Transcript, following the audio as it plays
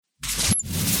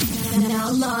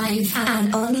are live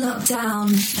and on lockdown.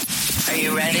 Are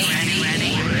you ready?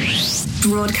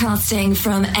 Broadcasting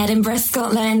from Edinburgh,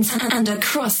 Scotland and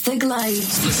across the globe.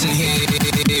 Listen here.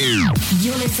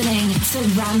 You're listening to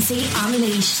Ramsey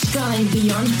Unleashed, Going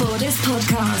Beyond Borders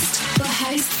podcast. The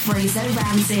host, Fraser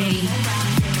Ramsey.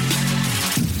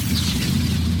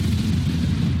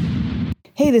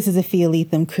 Hey, this is Afia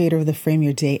Lethem, creator of the Frame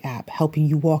Your Day app, helping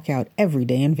you walk out every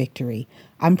day in victory.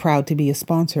 I'm proud to be a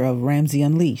sponsor of Ramsey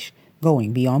Unleashed,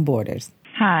 Going Beyond Borders.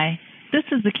 Hi, this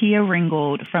is Zakia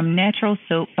Ringgold from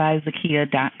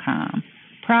naturalsoapbyzakia.com,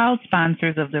 proud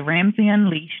sponsors of the Ramsey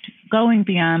Unleashed, Going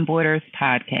Beyond Borders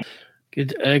podcast.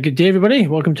 Good day, everybody.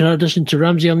 Welcome to another edition to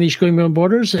Ramsey Unleashed, Going Beyond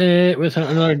Borders, with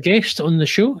another guest on the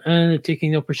show, and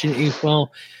taking the opportunity,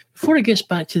 well, before it gets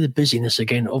back to the busyness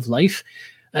again of life,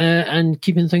 and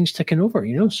keeping things ticking over,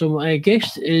 you know. So my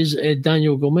guest is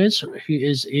Daniel Gomez, who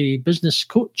is a business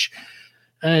coach,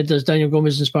 does Daniel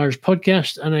Gomez Inspires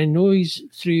podcast, and I know he's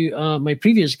through my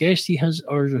previous guest, he has,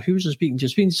 or who was I speaking to?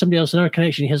 Speaking to somebody else in our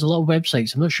connection, he has a lot of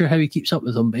websites. I'm not sure how he keeps up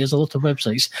with them, but he has a lot of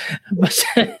websites.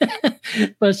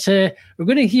 But we're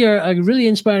going to hear a really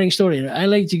inspiring story. I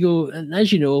like to go, and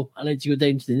as you know, I like to go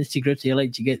down to the nitty gritty. I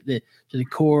like to get to the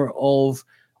core of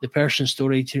the person's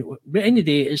story. To at the end of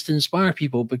the day, is to inspire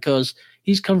people, because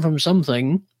he's come from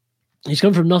something. He's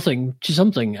come from nothing to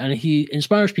something, and he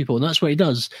inspires people, and that's what he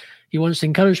does. He wants to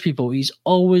encourage people. He's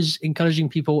always encouraging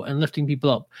people and lifting people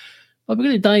up. But we're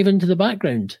going to dive into the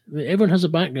background. Everyone has a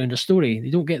background, a story. They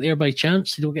don't get there by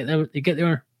chance. They don't get there. They get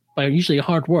there by usually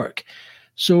hard work.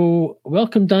 So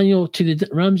welcome, Daniel, to the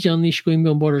Ramsey Unleashed, Going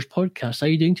Beyond Borders podcast. How are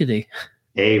you doing today?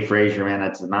 Hey, Fraser, man.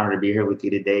 It's an honor to be here with you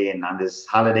today, and on this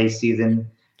holiday season,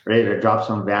 ready to drop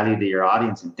some value to your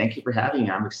audience. And thank you for having me.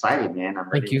 I'm excited, man. I'm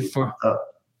ready.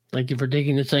 Thank you for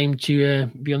taking the time to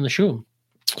be on the show.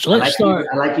 So let's start.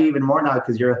 I like you even more now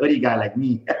because you're a hoodie guy like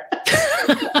me.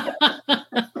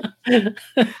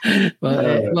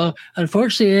 Well,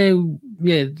 unfortunately,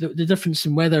 the difference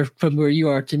in weather from where you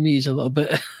are to me is a little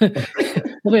bit,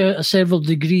 about several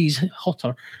degrees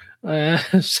hotter. But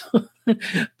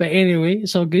anyway,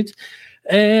 it's all good.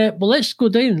 Well, let's go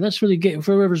down. Let's really get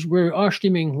we are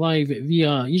streaming live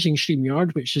via using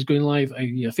StreamYard, which is going live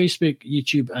via Facebook,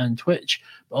 YouTube, and Twitch,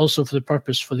 but also for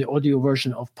the audio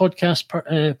version of podcast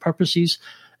purposes.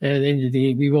 At the end of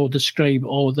the day, we will describe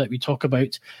all that we talk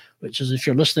about, which is, if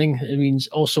you're listening, it means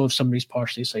also if somebody's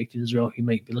partially sighted as well, he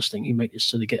might be listening. He might just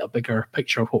sort of get a bigger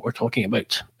picture of what we're talking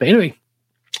about. But anyway,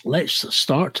 let's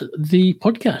start the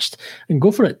podcast and go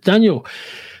for it. Daniel.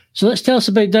 So let's tell us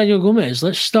about Daniel Gomez.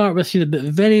 Let's start with the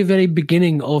very, very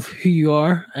beginning of who you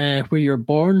are, where you're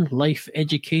born, life,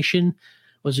 education.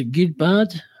 Was it good,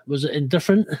 bad? Was it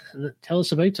indifferent? Tell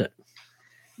us about it.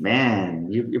 Man,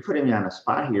 you're putting me on the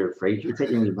spot here, Fraser. You're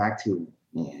taking me back to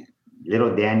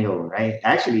little Daniel, right?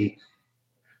 Actually,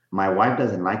 my wife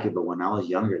doesn't like it, but when I was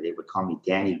younger, they would call me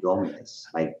Danny Gomez,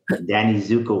 like Danny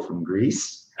Zuko from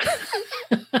Greece.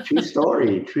 True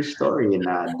story. And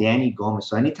Danny Gomez.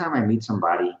 So anytime I meet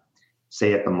somebody,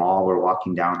 say at the mall, we're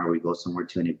walking down, or we go somewhere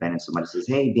to an event, and somebody says,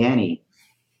 "Hey, Danny,"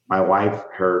 my wife,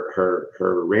 her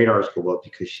radars go up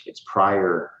because it's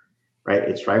prior, right?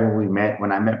 It's right when we met.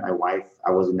 When I met my wife,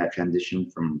 I was in that transition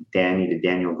from Danny to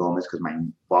Daniel Gomez, because my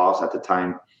boss at the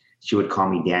time, she would call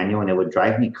me Daniel, and it would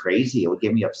drive me crazy. It would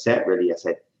get me upset, really. I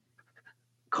said,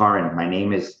 "Karen, my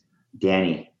name is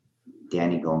Danny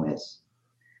Gomez."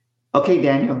 "Okay,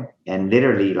 Daniel." And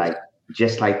literally,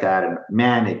 just like that. And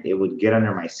man, it would get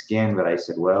under my skin. But I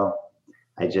said, well,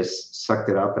 I just sucked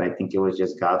it up. And I think it was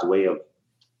just God's way of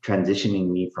transitioning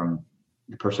me from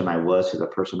the person I was to the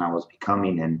person I was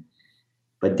becoming.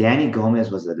 But Danny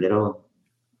Gomez was a little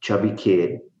chubby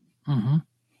kid, the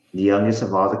youngest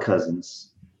of all the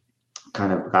cousins,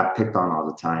 kind of got picked on all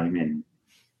the time. And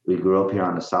we grew up here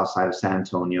on the south side of San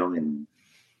Antonio, and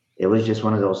it was just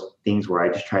one of those things where I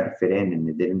just tried to fit in, and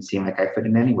it didn't seem like I fit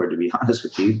in anywhere, to be honest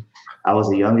with you. I was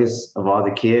the youngest of all the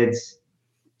kids.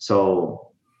 So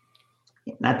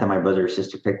not that my brother or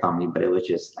sister picked on me, but it was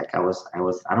just like I don't want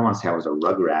to say I was a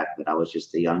rugrat, but I was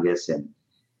just the youngest. And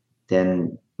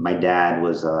then my dad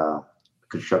was a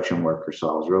construction worker,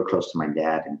 so I was real close to my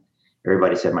dad, and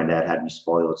everybody said my dad had me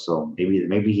spoiled. So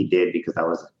maybe he did, because I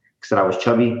was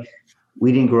chubby.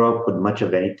 We didn't grow up with much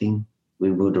of anything. We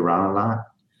moved around a lot.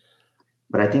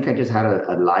 But I think I just had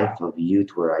a life of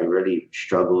youth where I really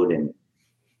struggled, and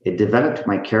it developed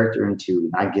my character into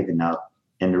not giving up.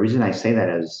 And the reason I say that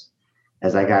is,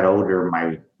 as I got older,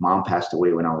 my mom passed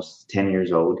away when I was 10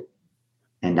 years old.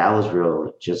 And that was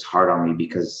real just hard on me,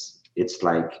 because it's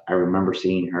like I remember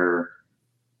seeing her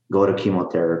go to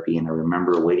chemotherapy, and I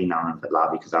remember waiting on her in the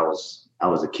lobby because I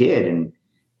was a kid. And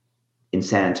in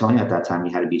San Antonio at that time,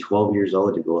 you had to be 12 years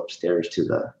old to go upstairs to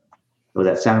it was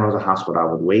at Santa Rosa Hospital. I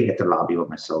would wait at the lobby with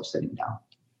myself sitting down.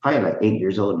 Probably like 8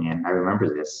 years old, man. I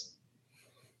remember this.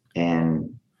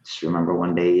 And just remember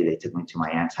one day they took me to my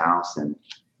aunt's house and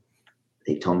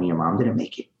they told me your mom didn't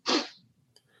make it.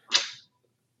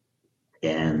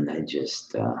 And I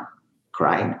just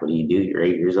cried. What do? You're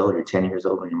 8 years old, you're 10 years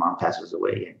old when your mom passes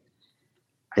away. And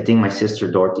I think my sister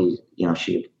Dorothy,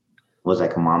 she was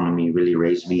like a mom to me, really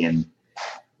raised me and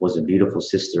was a beautiful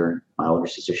sister. My older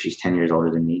sister, she's 10 years older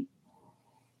than me.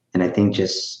 And I think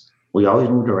we always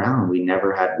moved around. We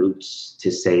never had roots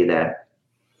to say that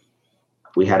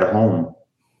we had a home.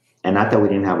 And not that we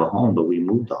didn't have a home, but we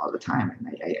moved all the time.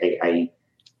 And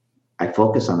I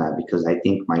focus on that because I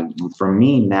think for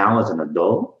me now as an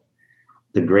adult,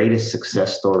 the greatest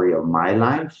success story of my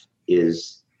life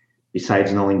is,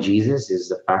 besides knowing Jesus, is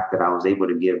the fact that I was able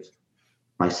to give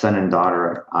my son and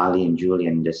daughter, Ali and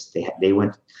Julian, they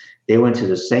went to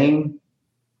the same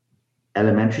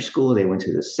elementary school, they went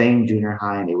to the same junior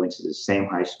high, and they went to the same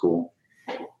high school,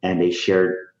 and they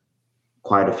shared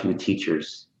quite a few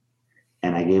teachers.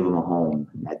 And I gave them a home.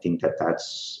 And I think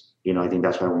that's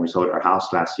why when we sold our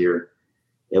house last year,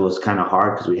 it was kind of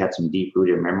hard because we had some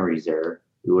deep-rooted memories there.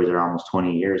 We were there almost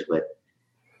 20 years, but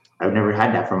I've never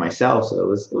had that for myself. So it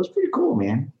was pretty cool,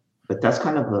 man. But that's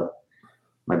kind of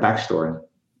my backstory.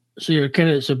 So you're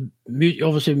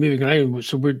obviously moving around.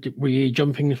 So were you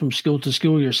jumping from school to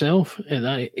school yourself at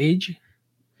that age?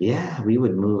 Yeah, we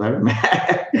would move. I remember.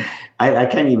 I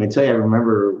can't even tell you. I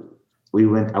remember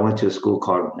I went to a school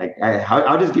called,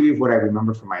 I'll just give you what I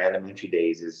remember from my elementary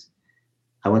days is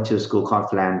I went to a school called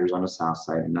Flanders on the south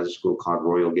side, another school called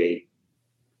Royal Gate,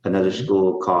 another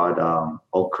school called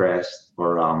Oak Crest,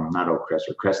 or not Oak Crest,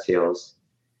 or Crest Hills.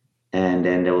 And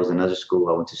then there was another school.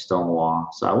 I went to Stonewall.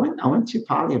 So I went to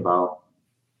probably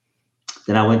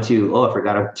then I went to, I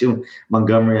went to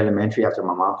Montgomery Elementary. After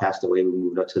my mom passed away, we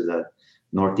moved up to the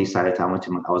northeast side of town.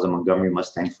 I was a Montgomery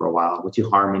Mustang for a while. I went to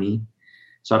Harmony.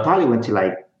 So I probably went to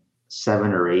like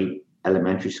 7 or 8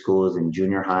 elementary schools and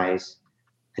junior highs.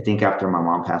 I think after my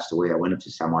mom passed away, I went up to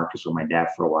San Marcos with my dad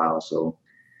for a while. So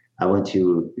I went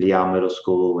to Leal Middle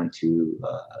School, went to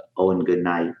Owen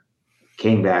Goodnight,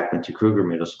 came back, went to Kruger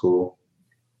Middle School.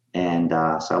 And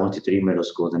so I went to 3 middle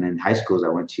schools. And then high schools, I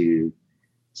went to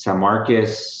San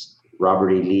Marcos,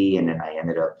 Robert E. Lee, and then I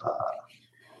ended up,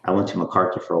 I went to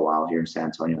MacArthur for a while here in San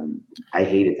Antonio. And I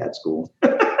hated that school.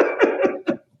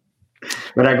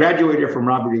 But I graduated from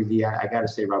Robert E. Lee. I got to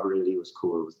say, Robert E. Lee was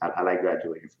cool. I like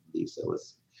graduating from Lee, so it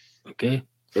was okay.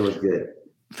 It was good.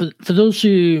 For those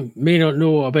who may not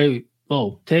know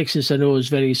about, Texas, I know is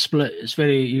very split. It's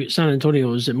very San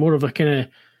Antonio. Is it more of a kind of,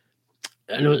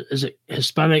 is it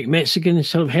Hispanic Mexican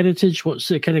sort of heritage? What's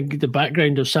the kind of the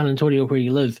background of San Antonio where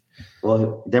you live?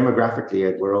 Well,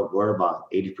 demographically, we're about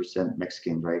 80%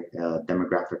 Mexican, right?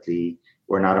 Demographically,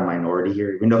 we're not a minority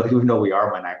here, even though we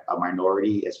are a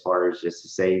minority as far as just to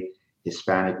say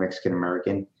Hispanic Mexican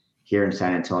American. Here in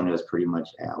San Antonio is pretty much,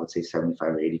 I would say 75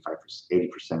 or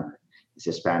 80% is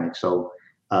Hispanic. So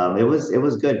it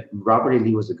was good. Robert E.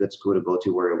 Lee was a good school to go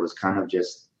to, where it was kind of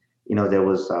just, there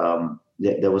was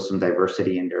some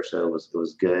diversity in there, so it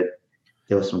was good.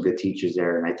 There was some good teachers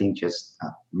there, and I think just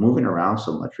moving around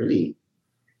so much really,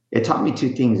 it taught me 2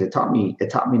 things. It taught me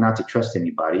not to trust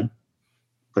anybody,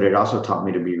 but it also taught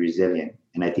me to be resilient.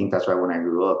 And I think that's why when I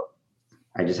grew up,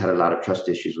 I just had a lot of trust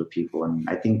issues with people. And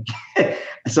I think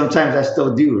sometimes I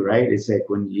still do, right? It's like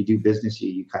when you do business,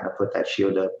 you kind of put that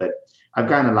shield up, but I've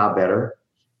gotten a lot better.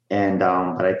 And,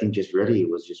 but I think it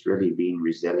was just really being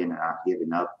resilient and not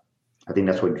giving up. I think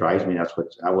that's what drives me. That's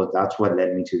what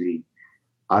led me to the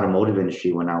automotive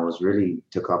industry when I was really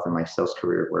took off in my sales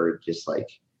career, where it just like,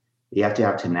 you have to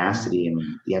have tenacity and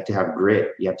you have to have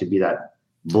grit. You have to be that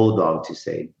bulldog to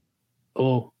say.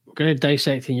 Oh, we're going to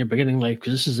dissect in your beginning life,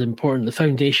 because this is important. The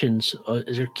foundations are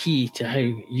key to how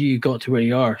you got to where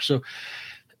you are. So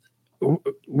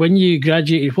when you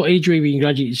graduated, what age were you when you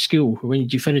graduated school? When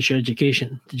did you finish your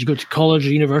education? Did you go to college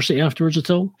or university afterwards at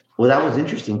all? Well, that was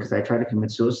interesting because I tried to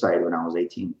commit suicide when I was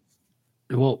 18.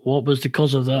 What was the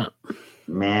cause of that?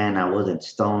 Man, I wasn't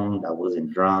stoned. I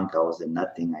wasn't drunk. I wasn't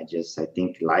nothing. I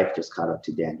think life just caught up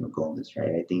to Daniel Gomez,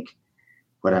 right? I think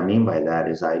what I mean by that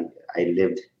is by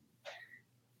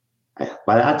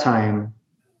that time,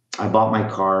 I bought my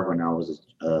car when I was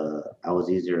I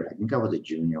think I was a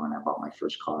junior when I bought my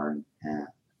first car.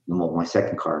 My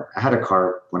second car. I had a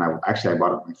car when I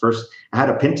bought it. I had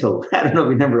a Pinto. I don't know if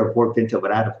you remember a Ford Pinto,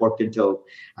 but I had a Ford Pinto.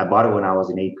 I bought it when I was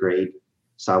in 8th grade.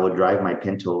 So I would drive my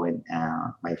Pinto in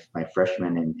my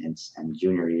freshman and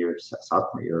junior year,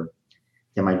 sophomore year.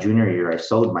 in my junior year, I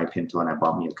sold my Pinto and I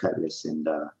bought me a Cutlass, and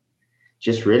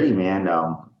just really, man,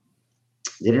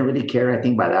 didn't really care. I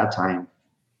think by that time,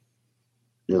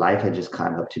 life had just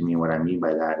caught up to me. What I mean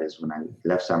by that is when I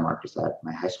left San Marcos, that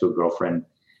my high school girlfriend,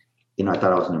 you know, I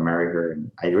thought I was going to marry her,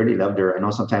 and I really loved her. I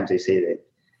know sometimes they say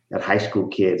that high school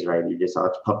kids, right, you just,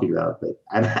 it's puppy love, but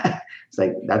it's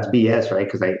like, that's BS, right?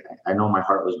 Because I know my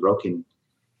heart was broken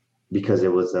because it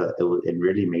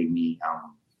really made me,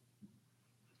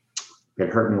 it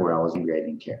hurt me where I was angry. I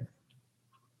didn't care.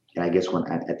 And I guess when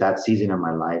at that season of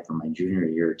my life, from my junior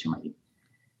year till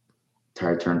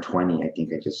I turned 20, I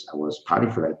think I was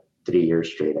probably for like 3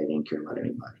 years straight, I didn't care about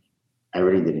anybody. I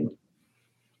really didn't.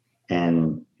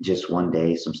 And just one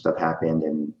day, some stuff happened,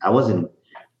 and I wasn't,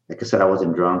 like I said, I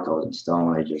wasn't drunk, I wasn't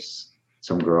stoned.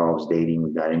 Some girl I was dating,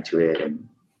 we got into it, and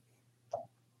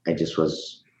I just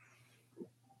was,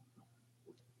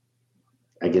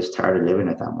 I guess, tired of living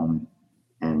at that moment.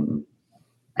 And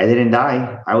I didn't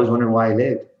die. I always wondered why I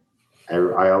lived.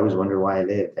 I always wondered why I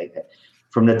lived.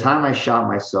 From the time I shot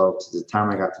myself to the time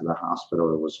I got to the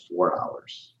hospital, it was 4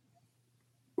 hours.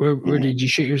 Where did you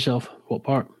shoot yourself? What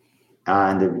part?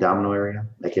 In the abdominal area,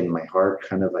 like in my heart,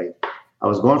 kind of like, I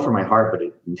was going for my heart, but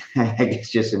I guess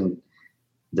just in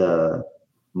the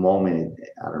moment,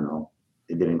 I don't know,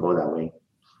 it didn't go that way.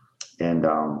 And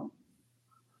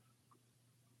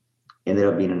ended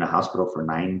up being in the hospital for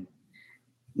 90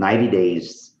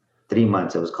 days, 3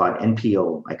 months. It was called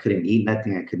NPO. I couldn't eat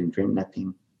nothing. I couldn't drink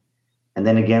nothing. And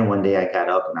then again, one day I got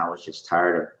up and I was just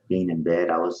tired of being in bed.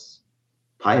 I was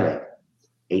probably like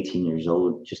 18 years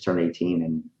old, just turned 18.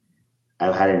 And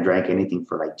I hadn't drank anything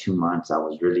for like 2 months. I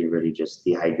was really, really just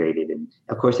dehydrated. And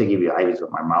of course they give you IVs,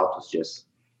 but my mouth was just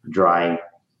dry.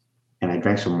 And I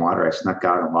drank some water. I snuck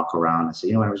out and walked around. I said,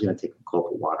 you know what, I was going to take a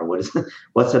gulp of water.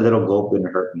 What's a little gulp going to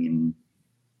hurt me? And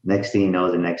next thing you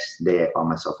know, the next day I found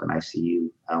myself in ICU.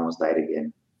 I almost died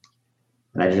again.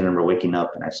 And I just remember waking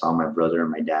up and I saw my brother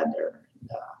and my dad there. And,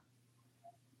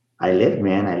 I lived,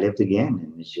 man. I lived again.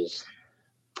 And it's just,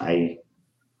 I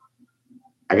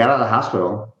got out of the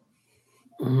hospital.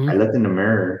 Mm-hmm. I looked in the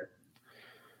mirror,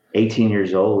 18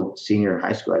 years old, senior in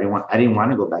high school. I didn't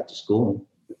want to go back to school.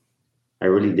 I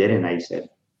really didn't. I said,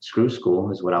 screw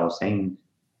school is what I was saying.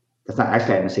 That's not,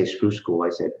 actually, I didn't say screw school. I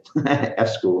said F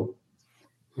school.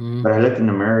 Mm-hmm. But I looked in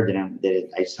the mirror,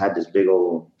 I just had this big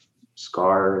old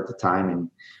scar at the time.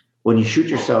 And when you shoot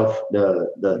yourself,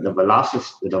 the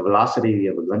velocity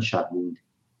of a gunshot wound,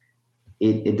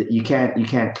 you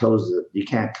can't close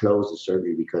the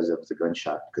surgery because of the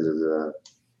gunshot, because of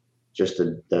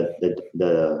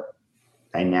the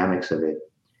dynamics of it.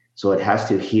 So it has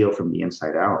to heal from the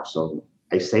inside out. So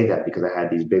I say that because I had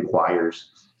these big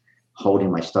wires holding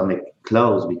my stomach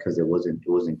closed because it wasn't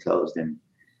closed. And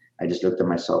I just looked at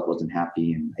myself, wasn't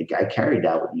happy. And I carried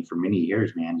that with me for many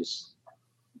years, man. Just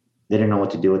didn't know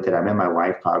what to do with it. I met my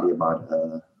wife probably about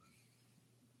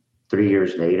 3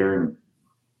 years later. And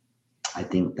I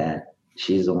think that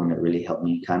she's the one that really helped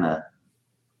me kind of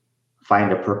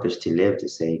find a purpose to live, to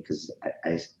say, because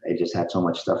I just had so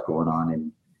much stuff going on.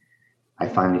 And I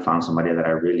finally found somebody that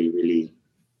I really, really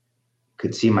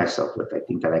could see myself with. I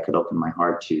think that I could open my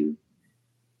heart to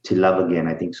love again.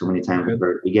 I think so many times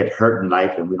we get hurt in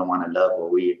life and we don't want to love, or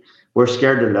we're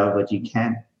scared to love, but you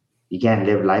can't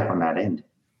live life on that end.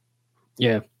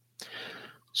 Yeah.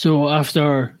 So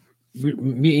after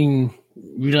realizing,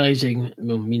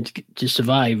 to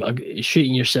survive,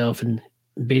 shooting yourself and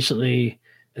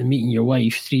meeting your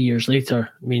wife 3 years later,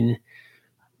 I mean,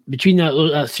 between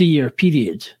that 3 year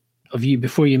period of you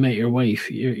before you met your wife,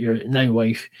 your now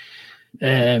wife,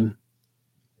 I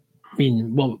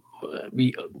mean, what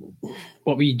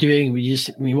were you doing?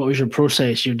 What was your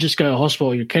process? You just got out of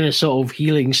hospital. You're kind of sort of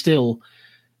healing still,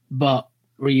 but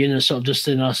were you in a sort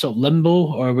of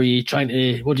limbo, or were you trying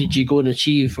to? What did you go and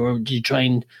achieve, or did you try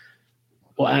and?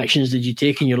 What actions did you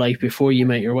take in your life before you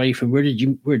met your wife, and where did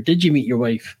you meet your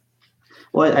wife?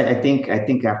 Well, I think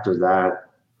after that,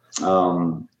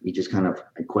 you just kind of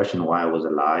questioned why I was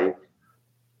alive.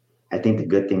 I think the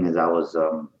good thing is I was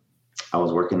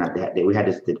working at we had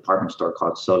this department store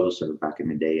called Solo Serve back in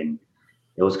the day, and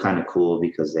it was kind of cool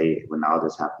because when all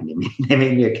this happened, they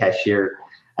made me a cashier.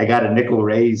 I got a nickel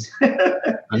raise,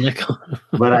 a nickel.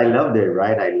 But I loved it,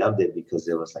 right? I loved it because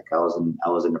it was like I was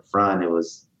in the front. It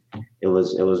was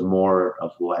more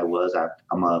of who I was.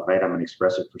 I'm an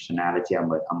expressive personality. I'm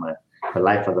the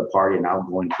life of the party, an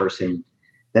outgoing person.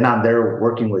 Then I'm there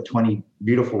working with 20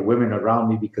 beautiful women around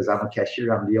me because I'm a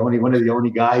cashier. I'm one of the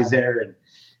only guys there,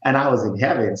 and I was in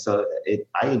heaven. So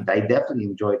I definitely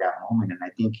enjoyed that moment. And I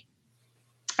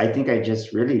think I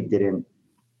just really didn't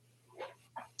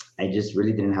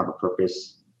have a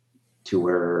purpose to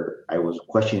where I was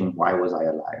questioning why was I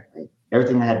alive, right?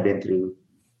 Everything I had been through,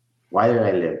 why did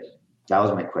I live? That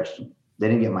was my question. They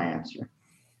didn't get my answer.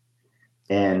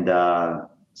 And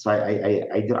so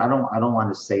I don't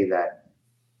want to say that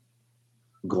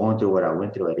going through what I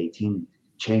went through at 18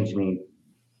 changed me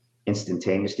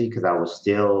instantaneously, because I was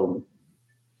still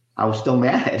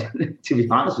mad, to be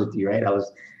honest with you, right?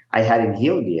 I hadn't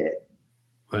healed yet.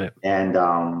 Right. And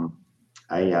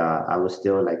I was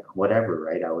still like, whatever,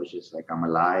 right? I was just like, I'm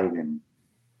alive, and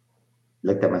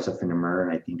looked at myself in the mirror,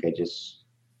 and I think I just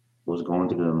was going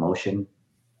through the emotion.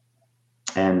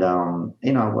 And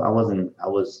you know, I wasn't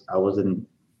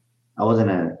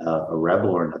a rebel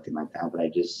or nothing like that, but I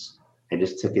just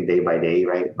took it day by day,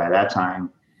 right? By that time,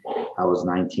 I was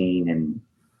 19 and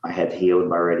I had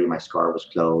healed already. My scar was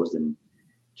closed, and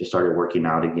just started working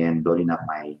out again, building up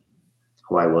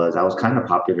who I was. I was kind of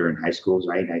popular in high schools,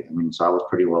 right? I mean, so I was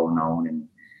pretty well known, and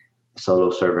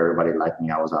solo serve, everybody liked me.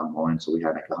 I was outgoing, so we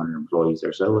had like 100 employees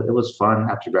there. So it was fun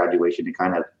after graduation.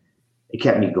 It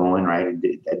kept me going, right?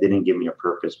 It didn't give me a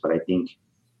purpose, but I think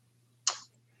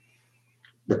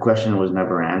the question was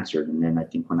never answered. And then I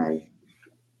think when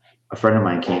a friend of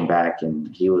mine came back, and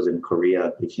he was in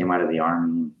Korea, he came out of the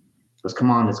army. He goes,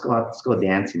 come on, let's go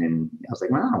dancing. And I was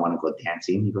like, man, I don't want to go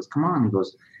dancing. He goes, come on. He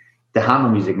goes,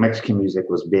 Tejano music, Mexican music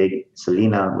was big.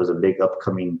 Selena was a big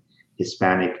upcoming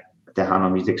Hispanic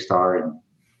Tejano music star, and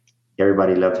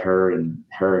everybody loved her. And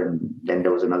then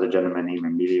there was another gentleman named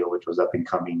Emilio, which was up and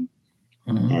coming.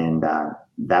 Mm-hmm. And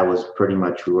that was pretty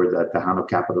much, we were the Tejano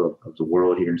capital of the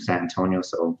world here in San Antonio.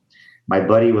 So my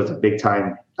buddy was a big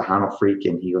time Tejano freak,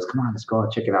 and he goes, come on, let's go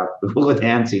check it out. We'll go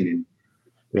dancing. And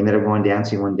we ended up going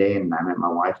dancing one day, and I met my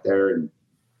wife there. And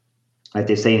like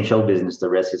they say in show business, the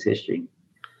rest is history.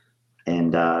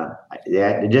 And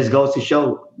it just goes to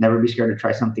show, never be scared to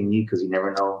try something new, because you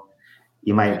never know,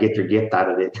 you might get your gift out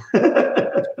of it.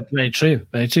 Very true,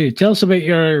 very true. Tell us about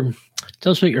your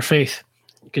faith,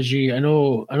 because I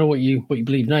know what you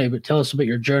believe now, but tell us about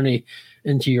your journey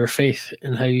into your faith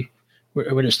and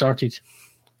when it started.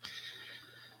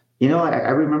 You know, I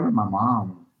remember my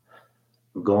mom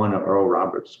going to Earl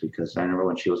Roberts, because I remember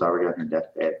when she was already on her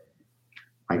deathbed,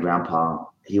 my grandpa,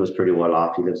 he was pretty well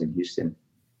off. He lives in Houston.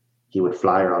 He would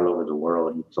fly her all over the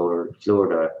world. He flew her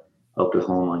to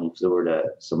Oklahoma. He flew her to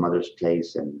some other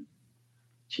place, and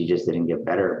she just didn't get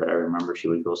better. But I remember she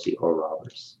would go see Earl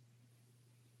Roberts.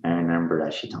 And I remember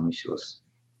that she told me,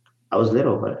 I was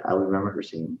little, but I remember her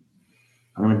saying,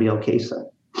 I'm going to be okay, son.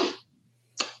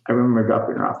 I remember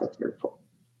dropping her off at the airport.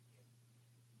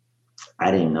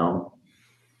 I didn't know,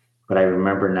 but I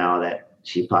remember now that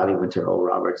she probably went to Earl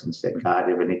Roberts and said, God,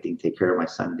 if anything, take care of my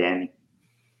son, Danny.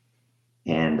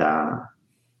 And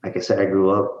like I said, I grew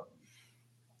up,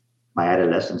 my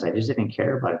adolescence, I just didn't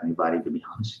care about anybody, to be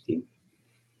honest with you.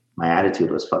 My attitude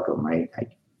was fuck them, right?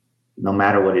 No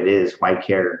matter what it is, why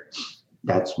care?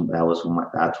 That's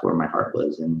where my heart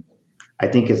was. And I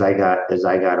think as I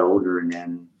got older, and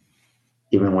then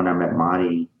even when I met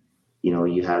Marty, you know,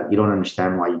 you don't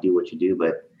understand why you do what you do,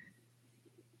 but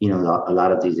you know, a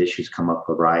lot of these issues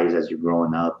arise as you're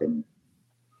growing up, and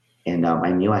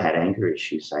I knew I had anger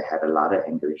issues. I had a lot of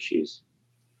anger issues,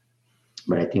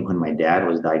 but I think when my dad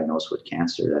was diagnosed with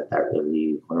cancer,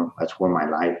 that's where my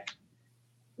life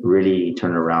really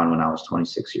turned around, when I was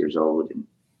 26 years old, and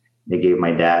they gave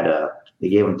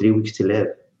him 3 weeks to live.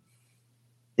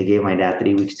 They gave my dad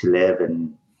 3 weeks to live,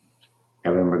 and I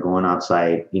remember going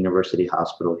outside University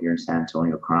Hospital here in San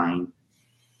Antonio crying,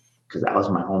 because that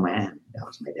was my whole man. That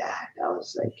was my dad. That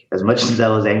was like, as much as I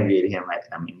was angry at him,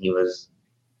 I mean, he was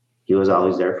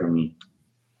always there for me.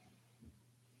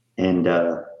 And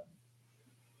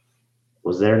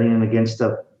was there leaning against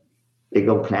a big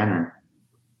old planner.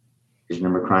 I just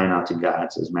remember crying out to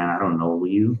God, says, man, I don't know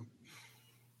you.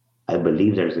 I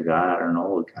believe there's a God. I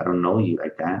don't know you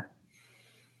like that.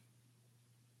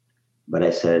 But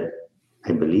I said,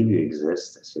 I believe you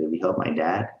exist. I said, if you help my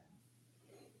dad,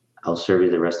 I'll serve you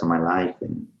the rest of my life.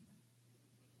 And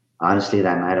honestly,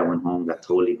 that night I went home, got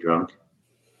totally drunk.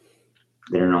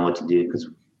 Didn't know what to do, because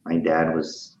my dad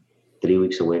was 3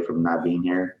 weeks away from not being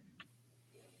here.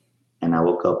 And I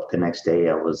woke up the next day,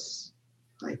 I was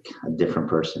like a different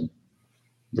person.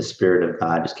 The Spirit of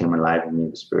God just came alive in me.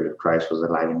 The Spirit of Christ was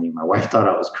alive in me. My wife thought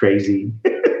I was crazy.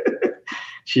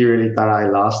 She really thought I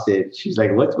lost it. She's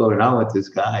like, what's going on with this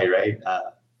guy, right?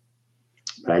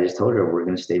 But I just told her, we're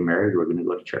going to stay married. We're going to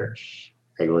go to church.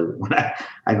 I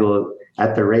go,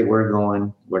 at the rate we're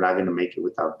going, we're not going to make it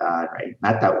without God, right?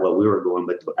 Not that what we were going,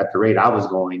 but at the rate I was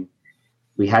going,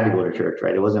 we had to go to church,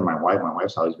 right? It wasn't my wife. My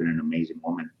wife's always been an amazing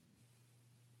woman.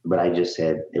 But I just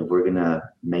said, if we're going to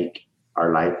make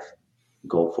our life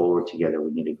go forward together.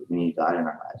 We need God in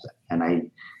our lives. And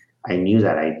I knew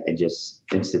that I just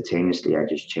instantaneously, I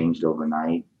just changed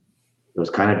overnight. It was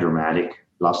kind of dramatic.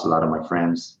 Lost a lot of my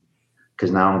friends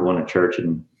because now I'm going to church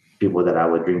and people that I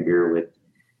would drink beer with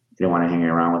didn't want to hang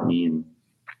around with me. And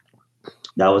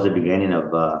that was the beginning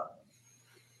of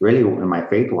really in my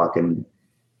faith walk. And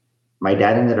my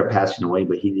dad ended up passing away,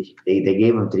 but they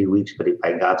gave him 3 weeks. But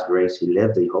by God's grace, he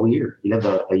lived a whole year. He lived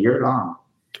a year long.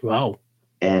 Wow.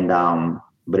 And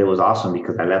but it was awesome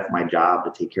because I left my job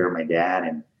to take care of my dad,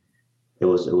 and it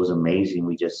was amazing.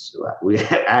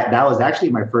 That was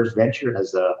actually my first venture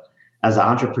as an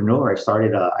entrepreneur.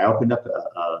 I opened up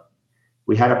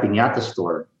we had a piñata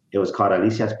store. It was called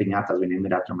Alicia's Piñatas. We named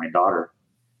it after my daughter.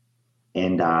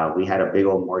 And we had a big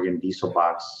old Morgan diesel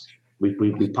box. We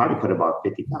probably put about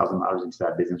 $50,000 into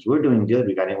that business. We were doing good.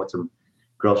 We got in with some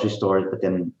grocery stores, but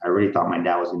then I really thought my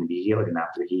dad was going to be healed. And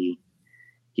after he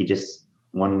just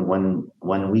one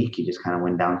week, he just kind of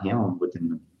went downhill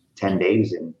within 10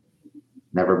 days and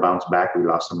never bounced back. We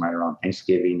lost him right around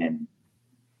Thanksgiving, and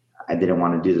I didn't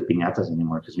want to do the piñatas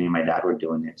anymore because me and my dad were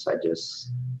doing it. So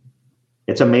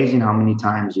it's amazing how many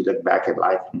times you look back at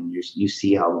life and you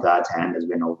see how God's hand has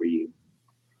been over you.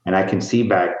 And I can see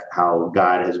back how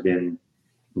God has been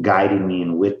guiding me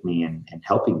and with me and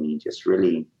helping me just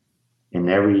really in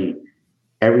every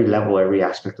level, every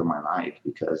aspect of my life,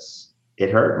 because it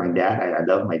hurt. My dad, I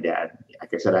love my dad.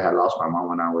 Like I said, I had lost my mom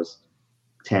when I was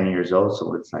 10 years old.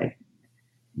 So it's like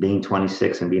being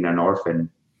 26 and being an orphan,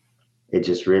 it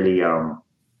just really, I'm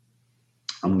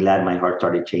glad my heart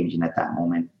started changing at that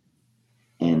moment.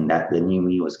 And that the new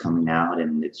me was coming out,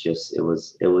 and it's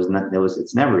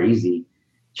never easy.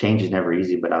 Change is never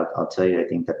easy, but I'll tell you, I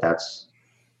think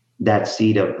that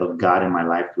seed of God in my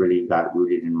life really got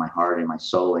rooted in my heart and my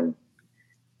soul, and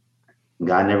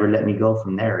God never let me go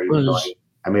from there. Even though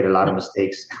I made a lot of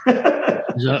mistakes.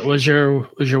 Was your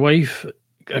wife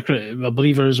a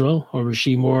believer as well, or was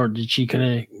she more? Did she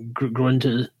kind of grow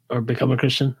into or become a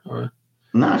Christian? Or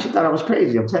no, she thought I was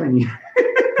crazy. I'm telling you.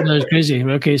 That was crazy.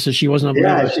 Okay, so she wasn't a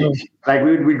believer. Yeah, like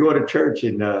we'd go to church,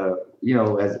 and it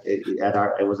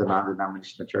was a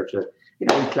non-denominational church. We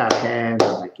clap hands,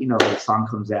 and the song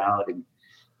comes out, and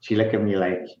she looked at me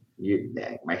like,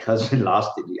 my husband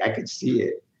lost it. I could see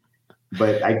it,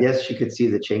 but I guess she could see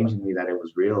the change in me, that it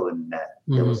was real, and that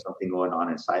there was something going on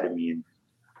inside of me. And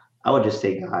I would just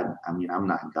say, God, I'm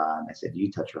not God. I said,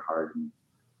 you touch her heart. And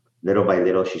little by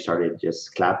little, she started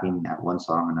just clapping at one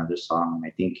song, another song, and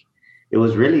I think it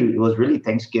was really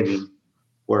Thanksgiving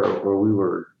where we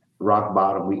were rock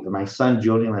bottom. My son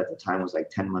Julian at the time was like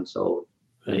 10 months old,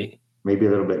 right? Maybe a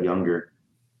little bit younger.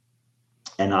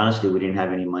 And honestly, we didn't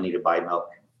have any money to buy milk.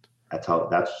 That's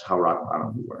how rock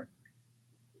bottom we were.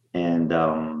 And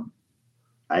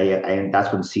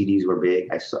that's when CDs were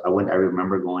big. I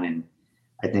remember going and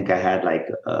I think I had I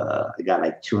got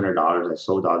like $200. I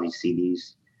sold all these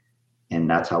CDs, and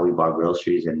that's how we bought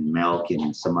groceries and milk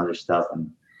and some other stuff.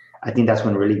 And I think that's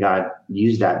when really God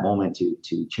used that moment to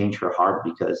change her heart,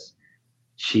 because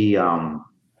she saw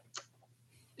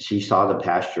the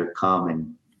pasture come,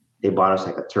 and they bought us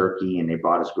like a turkey, and they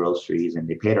bought us groceries, and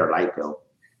they paid our light bill.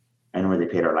 I remember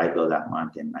they paid our light bill that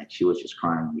month, and like she was just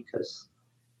crying because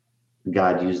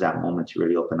God used that moment to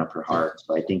really open up her heart.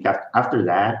 So I think after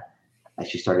that,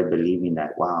 she started believing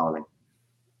that, wow, like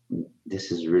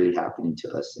this is really happening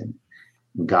to us, and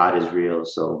God is real.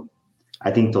 So I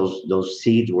think those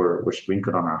seeds were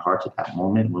sprinkled on our hearts at that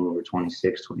moment when we were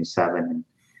 26, 27.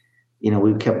 And,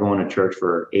 we kept going to church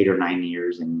for 8 or 9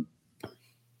 years, and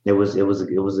it was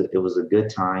a good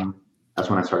time. That's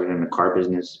when I started in the car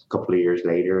business a couple of years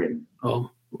later. And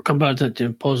we'll come back to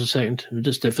that. Pause a second.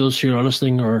 Just if those who are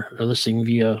listening or are listening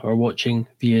via or watching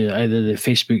via either the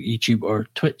Facebook, YouTube, or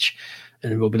Twitch,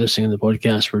 and we'll be listening to the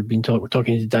podcast, we're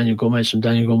talking to Daniel Gomez from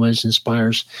Daniel Gomez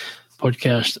Inspires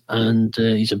podcast, and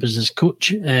he's a business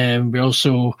coach. We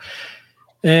also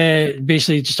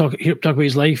basically just talk about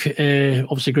his life.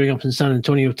 Obviously, growing up in San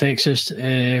Antonio, Texas.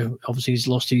 Obviously, he's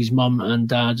lost his mum and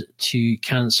dad to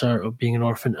cancer, of being an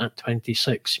orphan at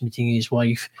 26, meeting his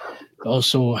wife, but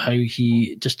also how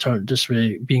he just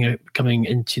coming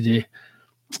into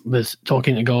with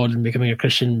talking to God and becoming a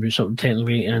Christian, sort of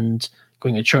technically, and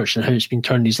going to church, and how it's been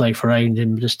turned his life around,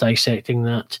 and just dissecting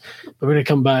that. But we're going to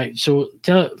come back. So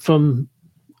tell it from,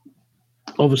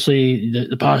 obviously,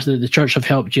 the past, the church have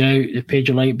helped you out, they've paid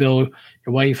your light bill,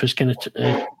 your wife has kind of sort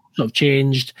of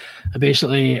changed,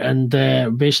 basically, and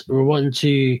we're wanting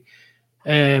to,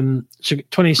 so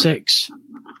 26,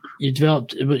 you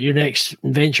developed, your next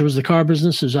venture was the car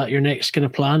business. Is that your next kind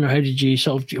of plan, or how did you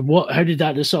how did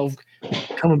that just sort of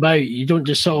come about? You don't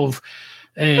just sort of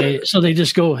So they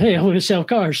just go, hey, I want to sell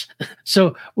cars.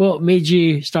 So what made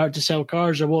you start to sell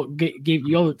cars, or what gave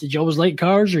you, did you always like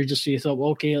cars, or just you thought,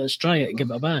 well, okay, let's try it and give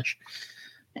it a bash?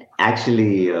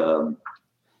 Actually,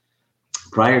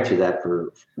 prior to that,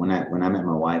 for when I met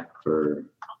my wife, for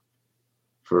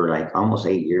like almost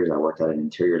 8 years, I worked at an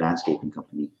interior landscaping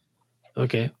company.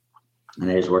 Okay.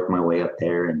 And I just worked my way up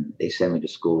there, and they sent me to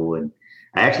school, and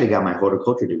I actually got my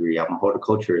horticulture degree. I'm a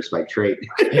horticulturist by trade.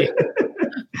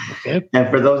 Okay. And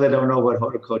for those that don't know what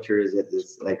horticulture is,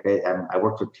 it's like I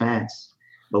worked with plants,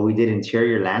 but we did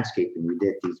interior landscaping. We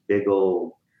did these big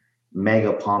old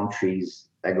mega palm trees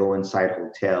that go inside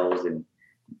hotels and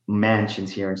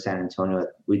mansions here in San Antonio.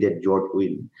 We did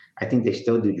I think they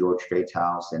still do George Strait's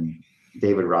house and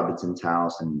David Robinson's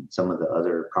house and some of the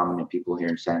other prominent people here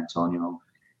in San Antonio.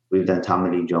 We've done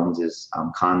Tommy Lee Jones's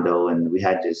condo, and we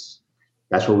had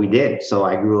that's what we did. So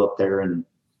I grew up there, and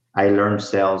I learned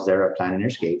sales there at Planet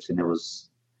Airscapes. And it was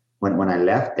when I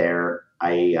left there,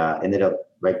 I ended up,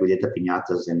 like, we did the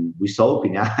piñatas, and we sold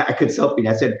piñatas. I could sell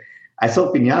piñatas. I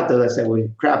sold piñatas. I said, well,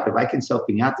 crap, if I can sell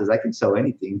piñatas, I can sell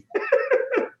anything.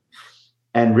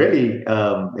 And really,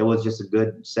 it was just a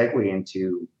good segue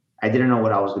into, I didn't know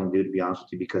what I was going to do, to be honest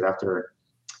with you, because after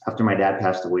my dad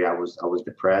passed away, I was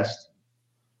depressed,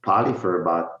 probably for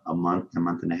about a month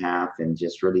and a half, and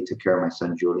just really took care of my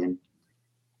son, Julian,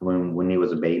 when he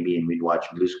was a baby, and we'd watch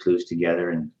Blue's Clues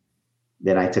together. And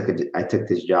then I took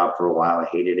this job for a while. I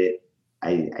hated it.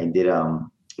 I did,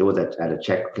 it was at a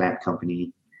Czech plant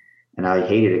company, and I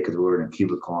hated it because we were in a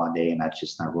cubicle all day, and that's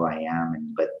just not who I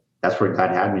am. But that's where God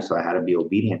had me, so I had to be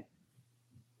obedient.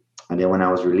 And then when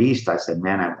I was released, I said,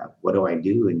 man, what do I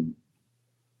do? And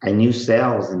I knew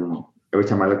sales, and every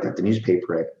time I looked at the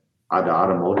newspaper, the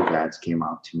automotive ads came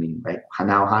out to me, right?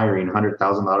 Now hiring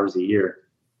 $100,000 a year.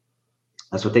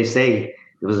 That's what they say.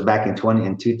 It was back in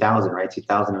 2000, right?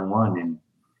 2001. And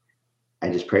I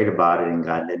just prayed about it, and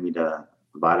God led me to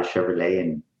buy a Chevrolet.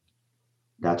 And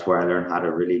that's where I learned how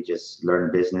to really just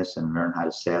learn business and learn how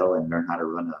to sell and learn how to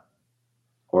run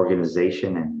a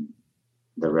organization. And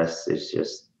the rest is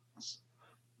just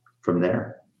from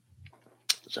there.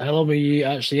 So how long were you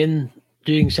actually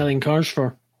selling cars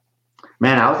for?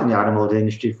 Man, I was in the automotive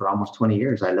industry for almost 20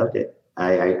 years. I loved it.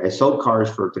 I sold cars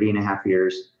for 3.5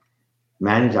 years.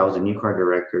 I was a new car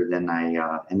director. Then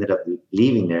I ended up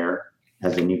leaving there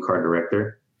as a new car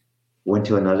director. Went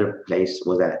to another place,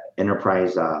 was at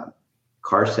Enterprise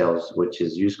Car Sales, which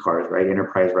is used cars, right?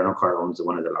 Enterprise Rental Car owns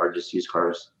one of the largest used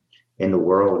cars in the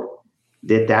world.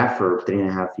 Did that for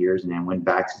 3.5 years, and then went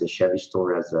back to the Chevy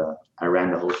store I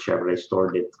ran the whole Chevrolet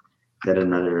store. Did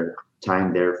another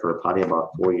time there for probably about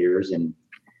 4 years, and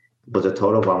it was a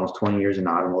total of almost 20 years in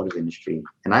the automotive industry.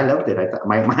 And I loved it. I thought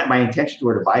my intentions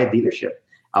were to buy a dealership.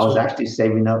 I was actually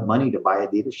saving up money to buy a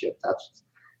dealership.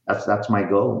 That's my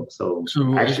goal. So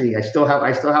actually, I still have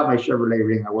my Chevrolet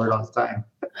ring. I wear it all the time.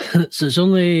 So it's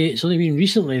only been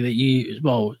recently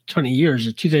that 20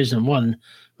 years, 2001.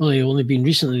 Only been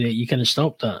recently that you kind of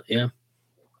stopped that, yeah.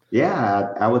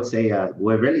 Yeah, I would say.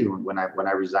 Really, when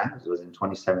I resigned, it was in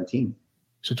 2017.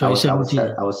 So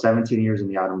 2017. I was 17 years in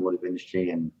the automotive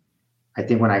industry, and I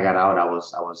think when I got out,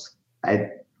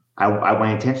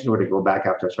 my intentions were to go back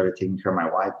after I started taking care of my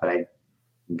wife, but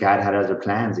God had other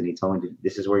plans, and He told me,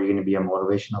 this is where you're going to be a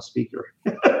motivational speaker.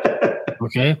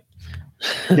 Okay.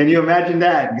 Can you imagine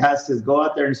that? God says, go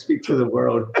out there and speak to the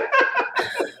world.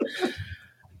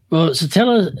 Well, so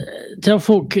tell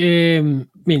folk,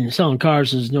 selling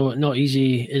cars is not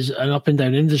easy, is an up and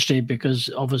down industry, because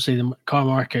obviously the car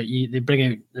market, they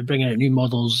bring out new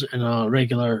models in a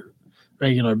regular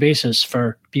basis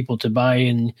for people to buy,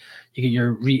 and you get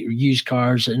your used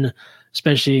cars, and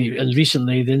especially, and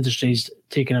recently the industry's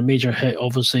taken a major hit,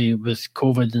 obviously with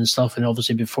COVID and stuff, and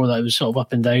obviously before that it was sort of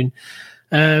up and down.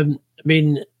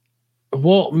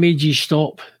 What made you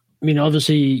stop?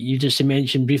 Obviously you just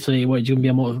mentioned briefly what you're going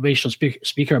to be a motivational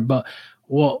speaker, but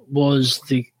what was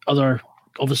the other,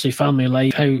 obviously family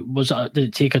life? How was that? Did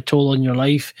it take a toll on your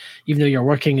life? Even though you're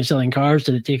working and selling cars,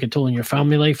 did it take a toll on your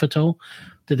family life at all?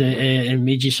 Did it and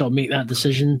made you sort of make that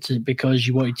decision because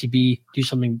you wanted to do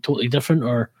something totally different,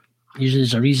 or usually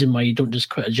there's a reason why you don't just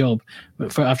quit a job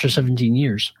after 17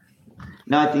 years?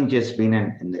 No, I think just being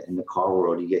in the car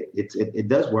world, it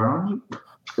does wear on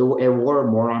you. It wore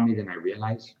more on me than I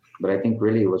realized. But I think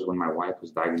really it was when my wife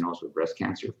was diagnosed with breast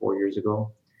cancer 4 years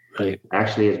ago. Right.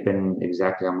 Actually, it's been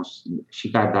exactly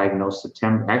she got diagnosed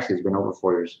September. Actually, it's been over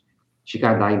 4 years. She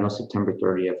got diagnosed September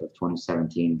 30th of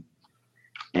 2017.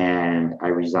 And I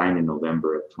resigned in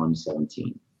November of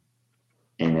 2017.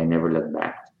 And I never looked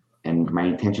back. And my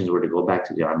intentions were to go back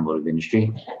to the automotive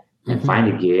industry and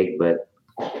find a gig. But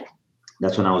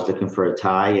that's when I was looking for a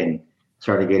tie and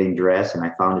started getting dressed, and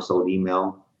I found this old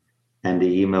email, and the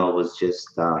email was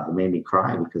just it made me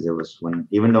cry because it was when,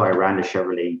 even though I ran the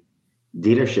Chevrolet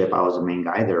dealership, I was the main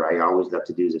guy there. I always loved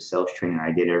to do the sales training.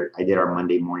 I did our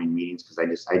Monday morning meetings because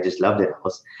I just loved it.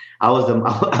 I was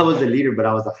the leader, but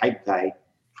I was the hype guy.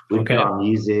 We'd put on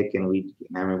music, and we'd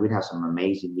have some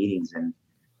amazing meetings. And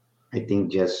I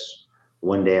think just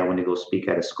one day I went to go speak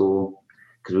at a school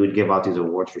because we would give out these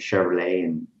awards for Chevrolet,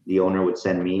 and the owner would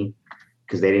send me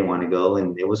because they didn't want to go,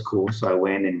 and it was cool. So I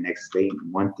went, and next day,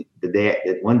 one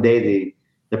day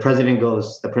the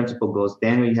principal goes,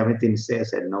 "Daniel, you have anything to say?" I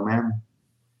said, "No, ma'am."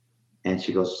 And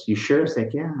she goes, "You sure?" I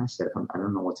said, "Yeah." I said, "I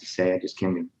don't know what to say. I just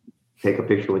came to take a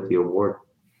picture with the award."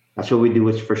 That's what we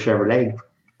do for Chevrolet.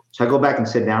 So I go back and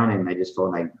sit down, and I just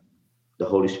felt like the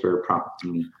Holy Spirit prompted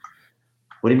me.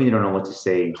 "What do you mean you don't know what to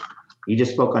say? You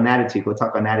just spoke on attitude. Go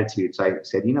talk on attitude." So I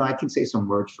said, I can say some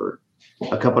words for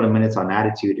a couple of minutes on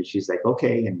attitude. And she's like,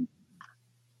 "Okay." And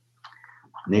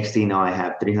next thing you know, I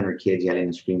have 300 kids yelling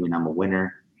and screaming, "I'm a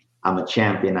winner. I'm a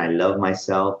champion. I love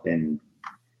myself." And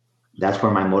that's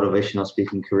where my motivational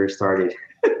speaking career started.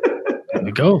 There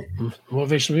we go.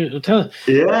 Motivational. Tell it.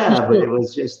 Yeah, but it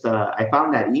was just, I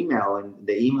found that email, and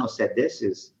the email said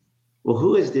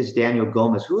who is this Daniel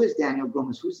Gomez? Who is Daniel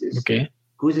Gomez? Who's this? Okay.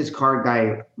 Who's this car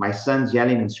guy? My son's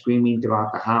yelling and screaming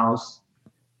throughout the house,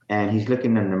 and he's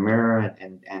looking in the mirror,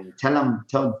 and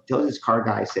tell this car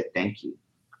guy I said thank you.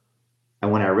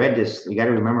 And when I read this, you got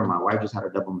to remember, my wife just had a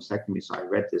double mastectomy, so I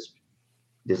read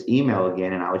this email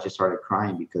again, and I just started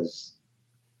crying because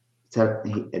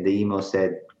the email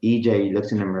said, EJ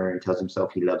looks in the mirror and tells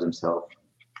himself he loves himself.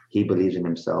 He believes in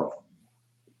himself.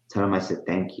 Tell him I said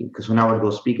thank you. Because when I would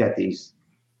go speak at these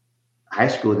high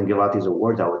schools and give out these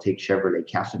awards, I would take Chevrolet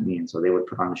caps with me, and so they would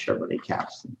put on the Chevrolet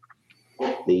caps. And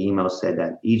the email said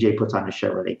that EJ puts on the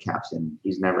Chevrolet caps, and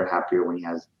he's never happier when he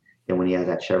has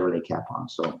that Chevrolet cap on.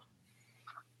 So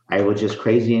I was just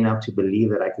crazy enough to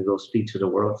believe that I could go speak to the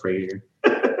world, Fraser.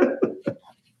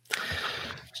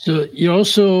 So you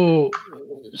also,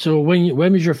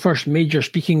 when was your first major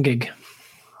speaking gig?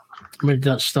 When did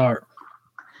that start?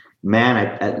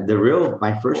 Man,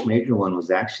 my first major one was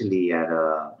actually at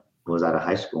a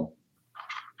high school.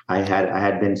 I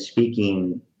had been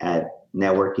speaking at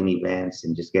networking events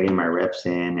and just getting my reps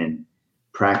in and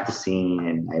practicing,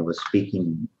 and I was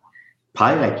speaking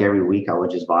probably like every week. I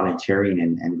was just volunteering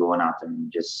and going out there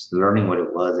and just learning what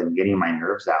it was and getting my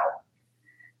nerves out.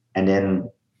 And then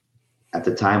at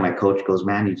the time, my coach goes,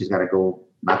 "Man, you just got to go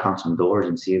knock on some doors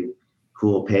and see who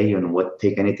will pay you and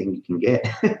take anything you can get."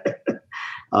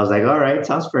 I was like, "All right,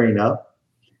 sounds fair enough."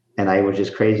 And I was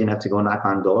just crazy enough to go knock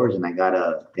on doors, and I got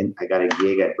a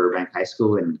gig at Burbank High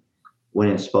School and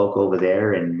went and spoke over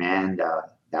there. And man,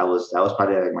 that was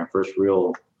probably like my first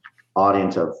real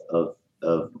audience of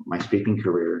my speaking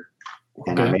career.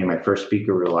 And I made my first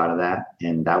speaker reel out of that,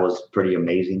 and that was pretty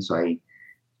amazing.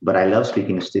 But I love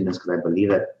speaking to students because I believe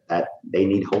that they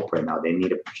need hope right now. They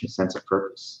need a sense of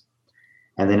purpose.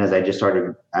 And then as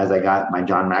I got my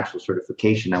John Maxwell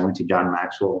certification, I went to John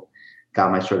Maxwell,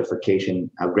 got my certification.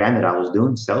 Now, granted, I was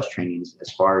doing sales trainings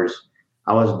as far as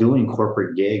I was doing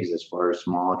corporate gigs as far as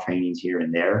small trainings here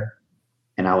and there,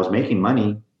 and I was making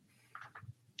money.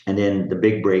 And then the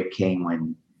big break came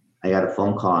when I got a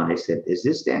phone call, and they said, "Is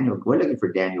this Daniel? We're looking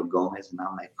for Daniel Gomez." And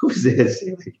I'm like, "Who's this?"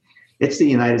 Like, "It's the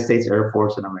United States Air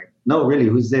Force." And I'm like, "No, really,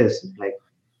 who's this?" Like,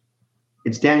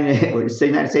 "It's Daniel. It's the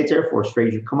United States Air Force,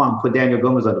 Fraser. Come on, put Daniel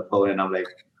Gomez on the phone." And I'm like,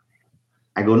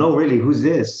 I go, "No, really, who's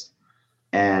this?"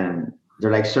 And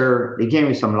they're like, "Sir," they gave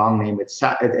me some long name. It's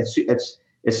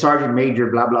Sergeant Major,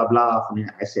 blah, blah, blah.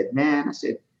 I said, "Man,"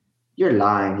 "you're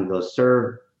lying." He goes,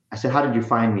 "Sir," I said, "how did you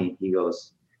find me?" He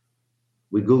goes,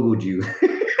 "We Googled you."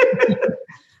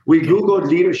 "We Googled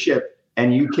leadership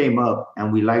and you came up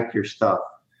and we liked your stuff.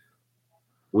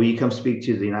 Will you come speak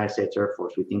to the United States Air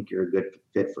Force? We think you're a good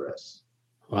fit for us."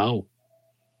 Wow.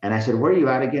 And I said, "Where are you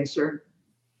at again, sir?"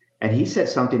 And he said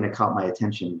something that caught my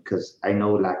attention because I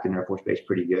know Lackton Air Force Base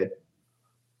pretty good.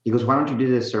 He goes, "Why don't you do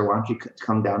this, sir? Why don't you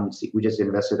come down and see? We just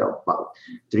invested about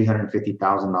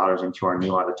 $350,000 into our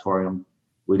new auditorium.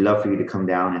 We'd love for you to come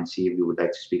down and see if you would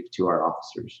like to speak to our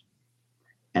officers."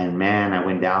 And man, I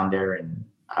went down there and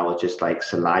I was just like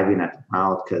salivating at the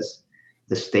mouth because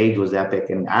the stage was epic.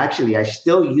 And actually, I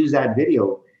still use that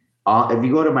video. If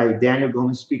you go to my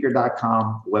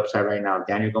DanielGomezSpeaker.com website right now,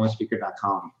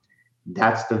 DanielGomezSpeaker.com,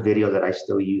 that's the video that I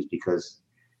still use because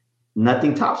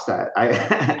nothing tops that.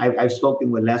 I've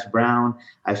spoken with Les Brown.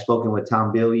 I've spoken with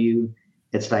Tom Bilyeu.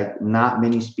 It's like not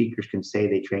many speakers can say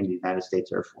they trained the United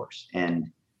States Air Force. And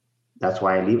that's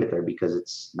why I leave it there because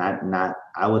it's not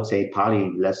I would say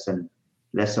probably less than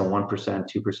less than 1%,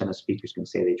 2% of speakers can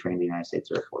say they trained the United States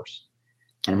Air Force,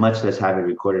 and much less have it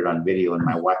recorded on video. And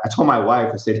I told my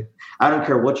wife, I said, I don't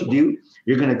care what you do,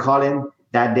 you're going to call in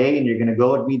that day and you're going to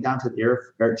go with me down to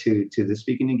the to the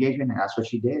speaking engagement. And that's what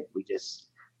she did.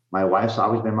 My wife's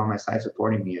always been by my side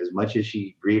supporting me. As much as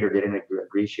she agreed or didn't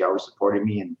agree, she always supported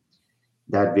me. And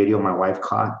that video my wife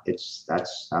caught, that's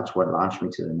what launched me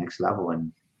to the next level.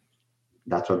 And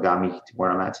that's what got me to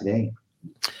where I'm at today.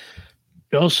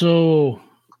 Also,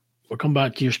 we'll come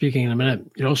back to your speaking in a minute.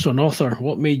 You're also an author.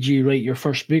 What made you write your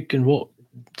first book, and what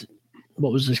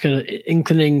was this kind of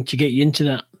inclining to get you into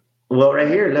that? Well, right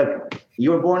here, look,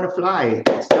 You Were Born to Fly.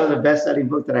 It's still the best-selling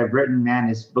book that I've written. Man,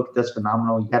 this book does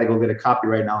phenomenal. You got to go get a copy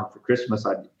right now for Christmas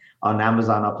on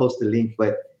Amazon. I'll post the link.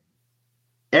 But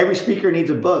every speaker needs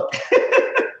a book,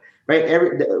 right?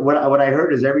 What I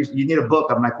heard is you need a book.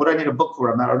 I'm like, what do I need a book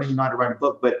for? I don't even know how to write a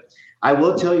book. But I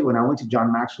will tell you, when I went to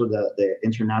John Maxwell, the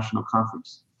international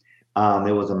conference,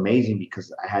 it was amazing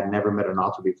because I had never met an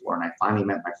author before, and I finally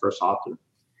met my first author.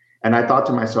 And I thought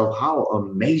to myself, how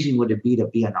amazing would it be to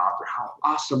be an author? How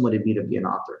awesome would it be to be an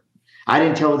author? I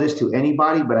didn't tell this to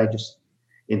anybody, but I just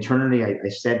internally I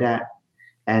said that.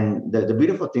 And the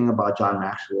beautiful thing about John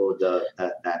Maxwell, the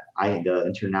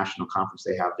international conference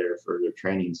they have there for their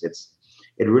trainings,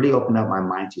 it really opened up my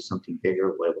mind to something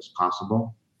bigger, what was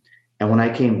possible. And when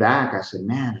I came back, I said,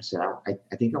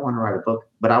 I think I want to write a book.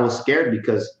 But I was scared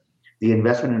because the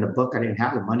investment in the book, I didn't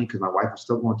have the money because my wife was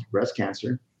still going through breast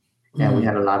cancer. And we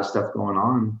had a lot of stuff going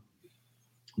on,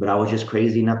 but I was just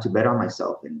crazy enough to bet on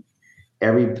myself. And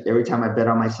every time I bet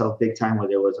on myself big time,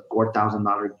 whether it was a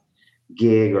 $4,000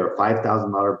 gig or a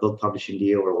 $5,000 book publishing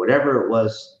deal or whatever it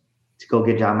was to go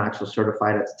get John Maxwell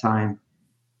certified at the time,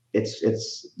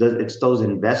 it's those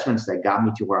investments that got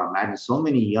me to where I'm at. And so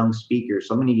many young speakers,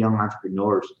 so many young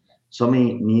entrepreneurs,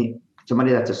 somebody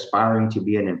that's aspiring to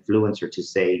be an influencer, to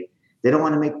say they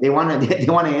want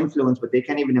to influence, but they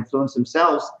can't even influence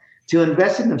themselves to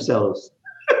invest in themselves.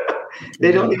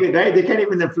 They can't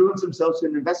even influence themselves to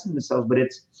invest in themselves. But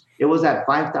it was that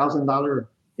 $5,000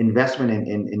 investment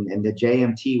in the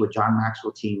JMT with John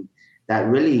Maxwell team that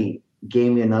really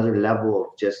gave me another level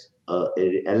of just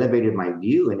it elevated my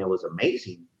view, and it was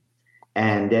amazing.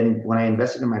 And then when I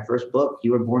invested in my first book,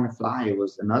 You Were Born to Fly, it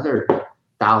was another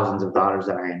thousands of dollars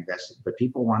that I invested. But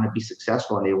people want to be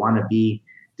successful, and they want to be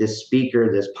this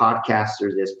speaker, this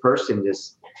podcaster, this person,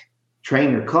 this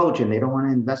trainer, coach, and they don't want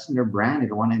to invest in their brand. They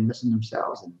don't want to invest in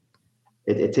themselves. And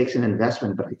it takes an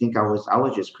investment, but I think I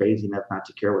was just crazy enough not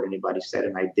to care what anybody said,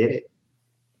 and I did it.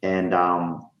 And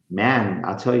man,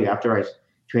 I'll tell you, after I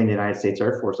trained in the United States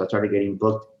Air Force, I started getting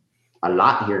booked a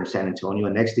lot here in San Antonio.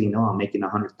 And next thing you know, I'm making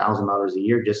 $100,000 a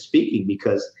year just speaking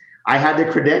because I had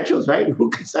the credentials, right? Who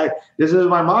could say, this is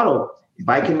my motto. If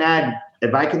I can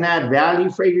add value,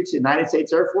 Frazier, to the United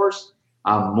States Air Force,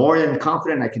 I'm more than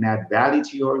confident I can add value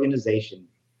to your organization.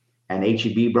 And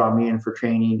HEB brought me in for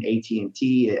training,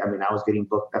 AT&T. I mean, I was getting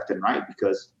booked left and right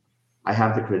because I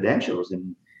have the credentials.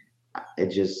 And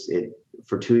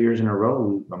for 2 years in a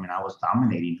row, I mean, I was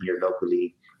dominating here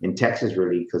locally in Texas,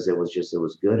 really, because it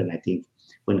was good. And I think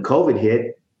when COVID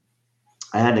hit,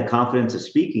 I had the confidence of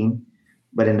speaking,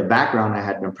 but in the background, I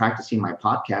had been practicing my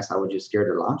podcast. I was just scared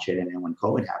to launch it. And then when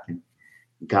COVID happened,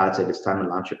 God said, it's time to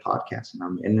launch a podcast.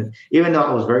 And even though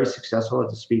I was very successful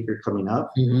as a speaker coming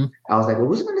up, I was like, well,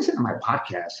 who's going to listen to my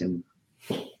podcast? And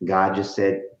God just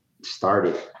said, start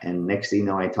it. And next thing you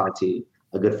know, I talked to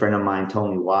a good friend of mine,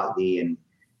 Tony Watley. And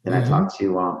then I talked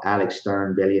to Alex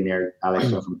Stern, billionaire Alex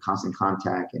Stern from Constant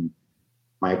Contact, and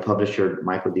my publisher,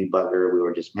 Michael D. Butler. We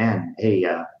were just, hey,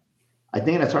 I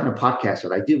think I'm starting a podcast.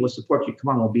 What I do, we'll support you. Come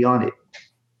on, we'll be on it.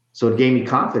 So it gave me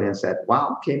confidence that,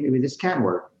 wow, okay, maybe this can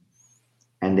work.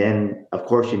 And then, of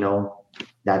course,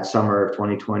 that summer of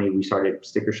 2020, we started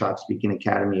Sticker Shock Speaking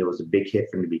Academy. It was a big hit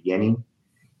from the beginning.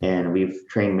 And we've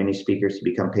trained many speakers to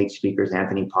become paid speakers.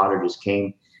 Anthony Potter just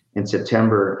came in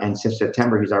September. And since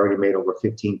September, he's already made over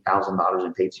 $15,000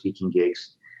 in paid speaking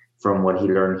gigs from what he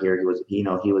learned here.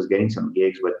 He was getting some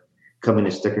gigs, but coming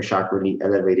to Sticker Shock really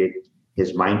elevated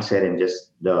his mindset and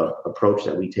just the approach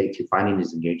that we take to finding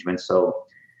his engagements. So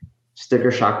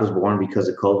Sticker Shock was born because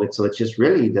of COVID. So it's just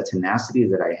really the tenacity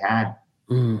that I had.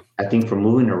 I think from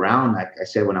moving around, like I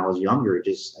said, when I was younger,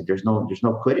 there's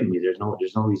no quit in me. There's no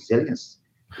resilience.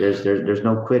 There's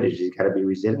no quit. You just got to be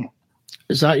resilient.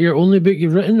 Is that your only book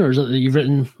you've written, or is it that you've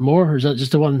written more, or is that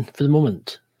just the one for the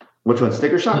moment? Which one?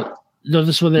 Sticker Shock? No,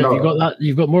 this one there. No. Have you got that?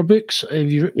 You've got more books? Have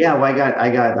you written? Yeah, well,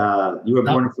 I got You Were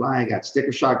Born to Fly. I got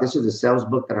Sticker Shock. This is a sales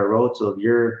book that I wrote. So if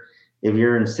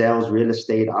you're in sales, real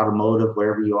estate, automotive,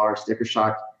 wherever you are, Sticker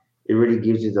Shock, it really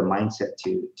gives you the mindset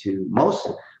to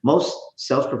most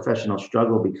sales professionals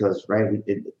struggle because, right,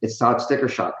 it's called sticker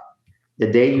shock. The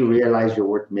day you realize you're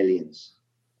worth millions.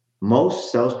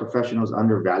 Most sales professionals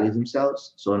undervalue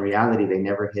themselves. So in reality, they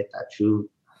never hit that true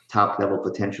top level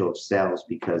potential of sales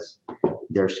because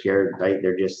they're scared, right?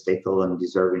 They feel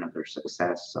undeserving of their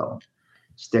success. So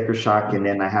sticker shock. And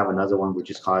then I have another one,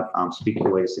 which is called Speak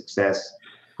Your Way to Success,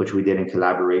 which we did in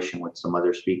collaboration with some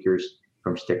other speakers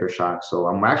from Sticker Shock. So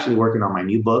I'm actually working on my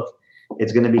new book.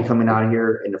 It's going to be coming out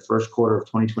here in the first quarter of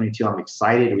 2022. I'm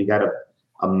excited. We got an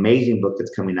amazing book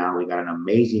that's coming out. We got an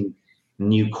amazing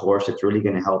new course that's really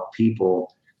going to help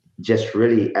people just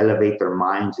really elevate their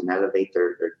minds and elevate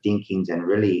their thinkings and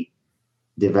really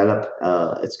develop.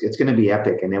 It's going to be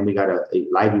epic. And then we got a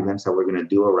live events that we're going to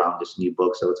do around this new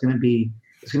book. So it's going to be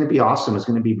awesome. It's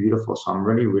going to be beautiful. So I'm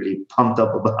really, really pumped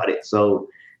up about it. So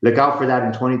look out for that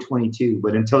in 2022.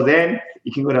 But until then,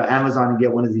 you can go to Amazon and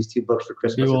get one of these 2 books for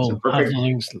Christmas. It's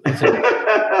perfect.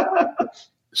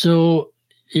 So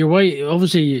your wife,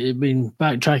 obviously, you've been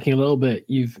backtracking a little bit.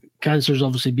 Cancer's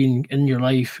obviously been in your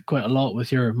life quite a lot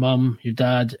with your mum, your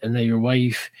dad, and now your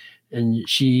wife. And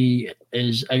she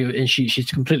is out, and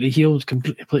she's completely healed,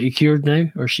 completely cured now,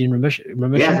 or is she in remission?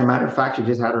 Yeah, as a matter of fact, she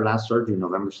just had her last surgery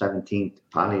November 17th,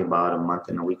 probably about a month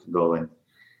and a week ago, and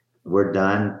we're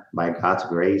done by God's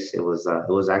grace. It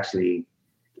was actually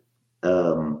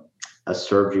a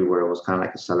surgery where it was kind of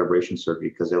like a celebration surgery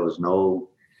because there was no.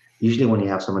 Usually, when you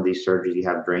have some of these surgeries, you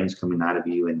have drains coming out of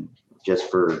you, and just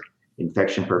for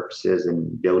infection purposes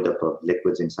and buildup of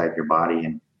liquids inside your body.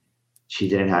 And she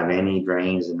didn't have any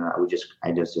drains, and I just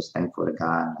thankful to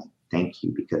God. And I thank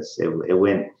you because it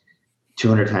went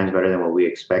 200 times better than what we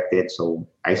expected. So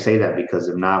I say that because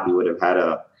if not, we would have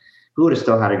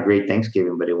still had a great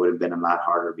Thanksgiving, but it would have been a lot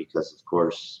harder because, of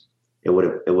course, it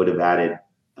would have added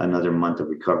another month of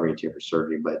recovery to her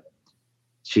surgery. But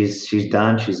she's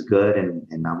done, she's good,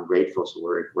 and I'm grateful. So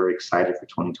we're excited for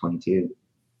 2022.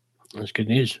 That's good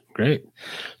news. Great.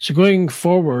 So going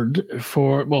forward I actually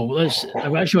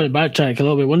want to backtrack a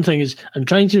little bit. One thing is I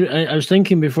was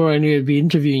thinking before I knew I'd be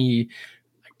interviewing you,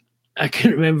 I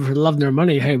couldn't remember for love nor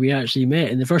money how we actually met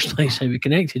in the first place, how we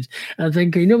connected. And I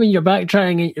think, when you're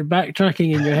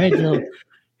backtracking in your head,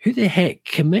 who the heck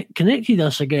connected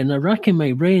us again? I'm racking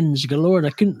my brains galore, and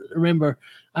I couldn't remember.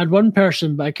 I had one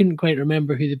person, but I couldn't quite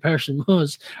remember who the person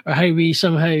was or how we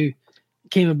somehow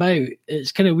came about.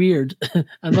 It's kind of weird.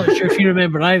 I'm not sure if you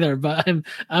remember either, but I'm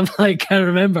like, can't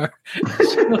remember.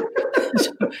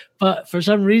 But for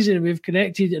some reason we've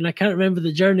connected, and I can't remember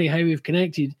the journey, how we've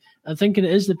connected. I'm thinking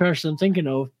it is the person I'm thinking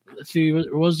of.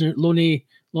 Wasn't Lonnie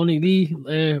Lee?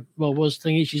 Was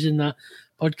thingy. She's in that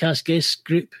podcast guest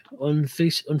group on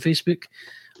Facebook.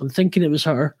 I'm thinking it was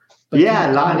her. But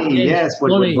yeah, Lonnie. Yes,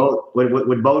 with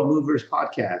Bold Movers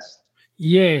podcast.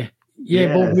 Yeah,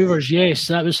 yes. Bold Movers. Yes,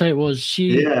 that was how it was.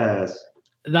 Yes,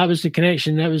 that was the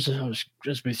connection. That was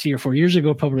just about 3 or 4 years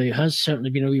ago. Probably it has certainly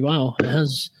been a wee while. It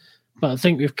has, but I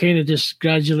think we've kind of just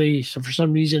gradually, so for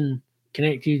some reason,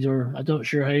 connected, or I'm not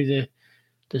sure how Yeah,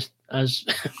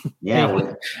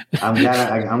 I'm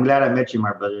glad I met you,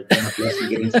 my brother. It's been a blessing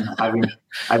getting to know.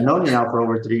 I've known you now for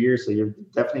over 3 years, so you've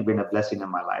definitely been a blessing in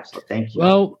my life. So thank you.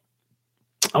 Well,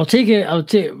 I'll tell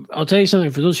you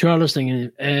something for those who are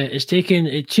listening.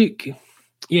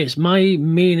 My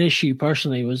main issue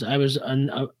personally was I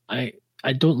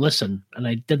don't listen, and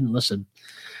I didn't listen.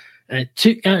 And it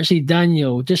took actually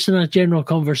Daniel, just in a general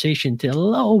conversation, to a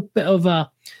little bit of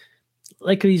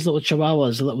like these little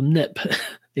chihuahuas, a little nip.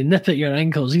 They nip at your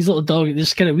ankles. These little dogs,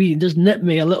 just kind of wee, and just nip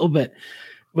me a little bit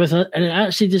with it. And it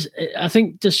actually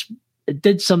it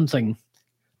did something.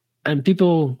 And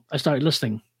I started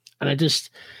listening. And I just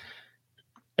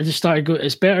started going,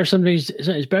 it's better sometimes,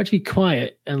 it's better to be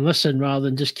quiet and listen rather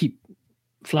than just keep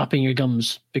flapping your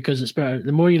gums, because it's better.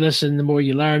 The more you listen, the more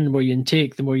you learn, the more you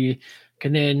intake, the more you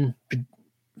can then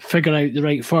figure out the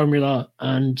right formula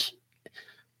and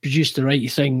produce the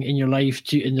right thing in your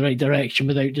life in the right direction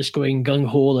without just going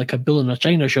gung-ho like a bull in a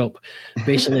china shop,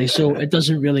 basically. So it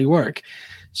doesn't really work.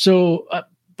 So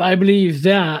I believe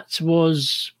that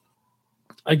was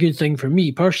a good thing for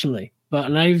me personally.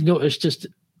 And I've noticed just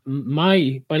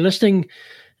by listening,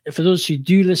 for those who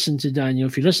do listen to Daniel,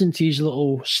 if you listen to his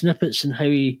little snippets and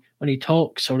when he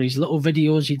talks, or his little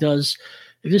videos he does,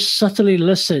 if you just subtly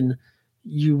listen,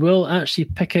 you will actually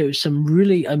pick out some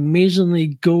really amazingly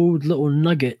gold little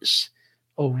nuggets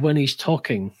of when he's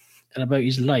talking and about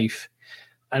his life.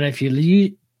 And if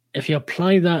you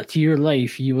apply that to your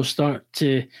life, you will start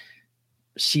to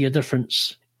see a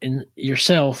difference in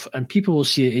yourself, and people will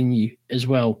see it in you as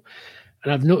well.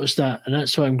 And I've noticed that, and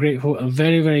that's why I'm grateful. I'm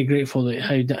very, very grateful that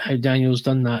how Daniel's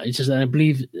done that. It's just that I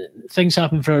believe things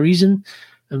happen for a reason,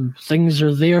 Things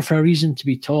are there for a reason to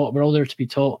be taught. We're all there to be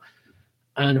taught,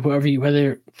 and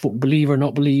whether folk believe or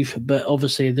not believe, but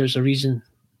obviously there's a reason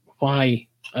why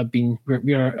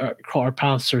we are our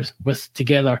paths are with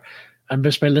together. And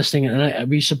just by listening, and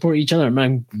we support each other.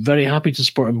 I'm very happy to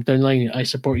support him down the line. I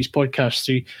support his podcast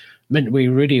through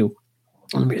Mintway Radio.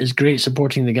 It's great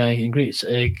supporting the guy and great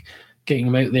getting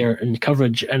him out there in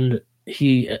coverage. And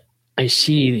I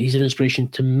see that he's an inspiration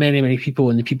to many, many people,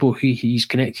 and the people who he's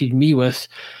connected me with.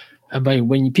 About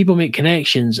when people make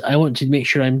connections, I want to make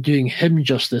sure I'm doing him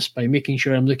justice by making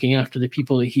sure I'm looking after the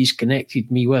people that he's connected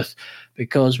me with.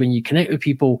 Because when you connect with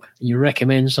people and you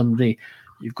recommend somebody,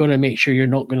 you've got to make sure you're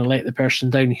not going to let the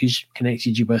person down who's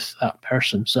connected you with that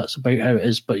person. So that's about how it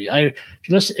is. But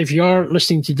if you are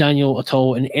listening to Daniel at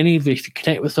all, and if you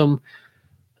connect with him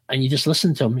and you just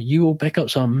listen to him, you will pick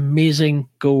up some amazing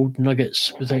gold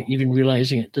nuggets without even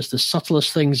realizing it. Just the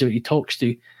subtlest things that he talks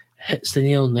to hits the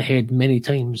nail on the head many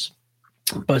times.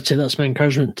 But that's my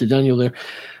encouragement to Daniel there.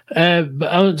 But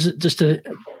I want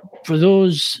for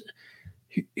those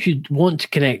who want to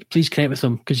connect, please connect with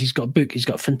him, because he's got a book, he's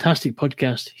got a fantastic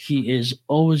podcast. He is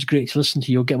always great to listen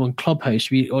to. You'll get him on Clubhouse.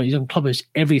 He's on Clubhouse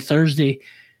every Thursday,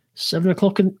 7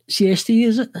 o'clock in CST,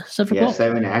 is it? 7 o'clock? Yeah,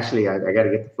 7. Actually, I got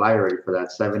to get the flyer ready for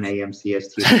that, 7 a.m.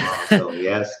 CST tomorrow. So,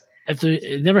 yes. If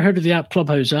you've never heard of the app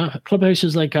Clubhouse, Clubhouse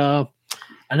is like an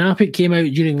app. It came out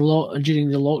during the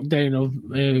lockdown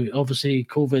of obviously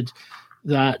COVID.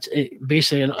 That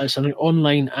it's an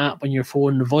online app on your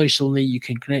phone, voice only. You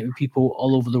can connect with people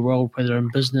all over the world, whether in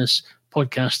business,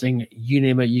 podcasting, you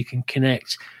name it, you can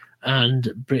connect.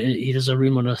 And he does a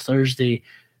room on a Thursday,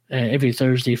 every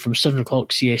Thursday from 7 o'clock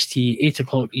CST, 8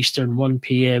 o'clock Eastern, 1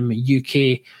 p.m.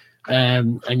 UK.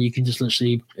 And you can just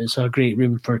literally, it's a great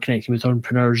room for connecting with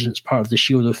entrepreneurs, and it's part of the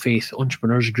Shield of Faith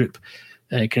Entrepreneurs Group,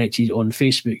 connected on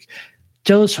Facebook.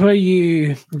 Tell us how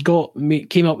you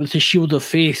came up with the Shield of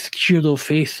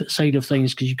Faith side of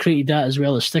things, because you created that as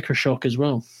well as Sticker Shock as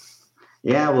well.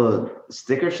 Yeah, well,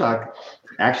 Sticker Shock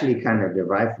actually kind of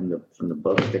derived from the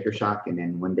book Sticker Shock, and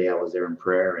then one day I was there in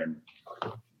prayer, and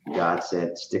God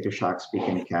said Sticker Shock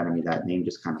Speaking Academy. That name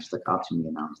just kind of stuck out to me,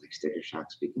 and I was like, Sticker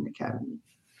Shock Speaking Academy.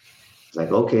 It's like,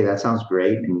 okay, that sounds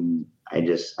great, and I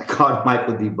called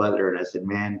Michael D. Butler, and I said,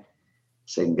 man.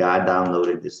 Said, God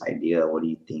downloaded this idea. What do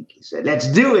you think? He said, let's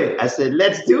do it. I said,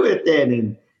 let's do it then.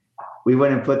 And we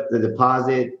went and put the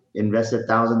deposit, invested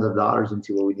thousands of dollars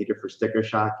into what we needed for Sticker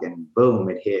Shock, and boom,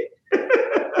 it hit.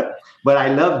 But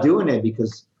I love doing it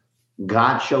because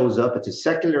God shows up. It's a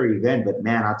secular event, but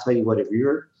man, I'll tell you what, if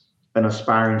you're an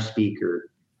aspiring speaker,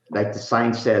 like the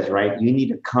sign says, right, you need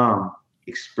to come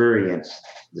experience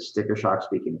the Sticker Shock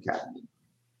Speaking Academy.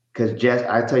 Because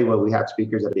I tell you what, we have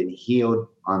speakers that have been healed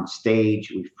on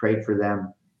stage. We've prayed for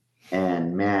them.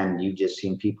 And man, you've just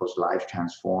seen people's lives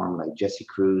transform. Like Jesse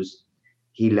Cruz,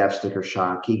 he left Sticker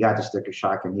Shock. He got to Sticker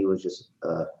Shock and he was just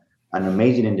an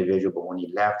amazing individual. But when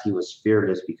he left, he was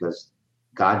fearless because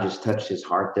God just touched his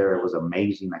heart there. It was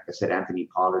amazing. Like I said, Tony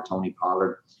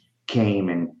Pollard came,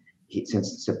 and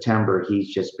since September,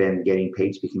 he's just been getting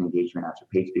paid speaking engagement after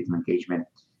paid speaking engagement.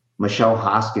 Michelle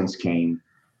Hoskins came.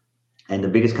 And the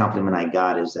biggest compliment I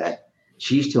got is that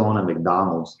she used to own a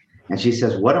McDonald's. And she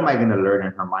says, what am I going to learn?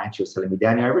 In her mind, she was telling me,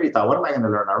 Daniel, I really thought, what am I going to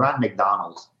learn? I ran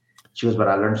McDonald's. She goes, but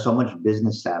I learned so much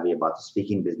business savvy about the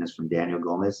speaking business from Daniel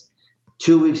Gomez.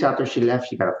 2 weeks after she left,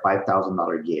 she got a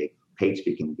 $5,000 gig, paid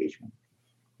speaking engagement.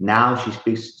 Now she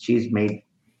speaks, she's made,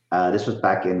 this was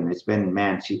back in, it's been,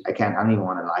 man, I don't even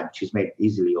want to lie, but she's made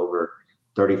easily over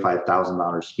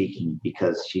 $35,000 speaking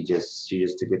because she just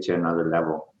took it to another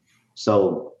level.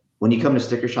 So when you come to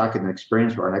Sticker Shock and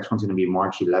experience, our next one's going to be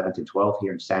March 11th and 12th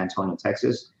here in San Antonio,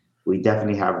 Texas. We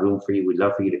definitely have room for you. We'd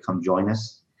love for you to come join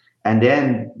us. And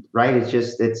then, right,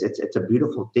 it's a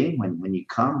beautiful thing when you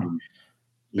come and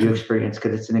you experience,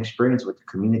 because it's an experience with the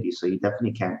community. So you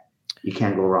definitely can't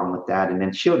go wrong with that. And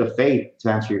then Shield of Faith,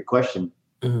 to answer your question,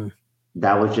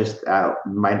 that was just I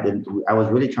was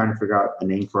really trying to figure out a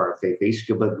name for our Faith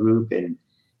Facebook group, and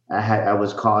I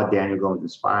was called Daniel Gomez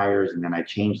Inspires, and then I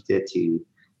changed it to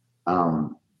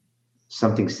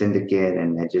something Syndicate,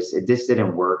 and it just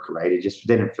didn't work right. It just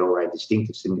didn't feel right.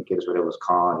 Distinctive Syndicate is what it was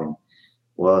called, and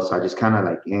so I just kind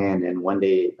of and then one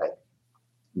day, like,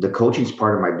 the coaching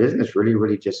part of my business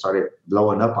really just started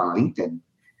blowing up on LinkedIn.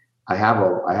 I have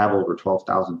over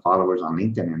 12,000 followers on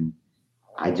LinkedIn, and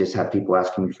I just have people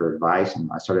asking me for advice, and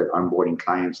I started onboarding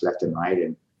clients left and right,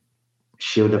 and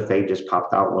Shield of Faith just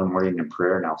popped out one morning in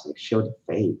prayer, and I was like, Shield of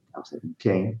Faith. I was like,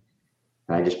 okay.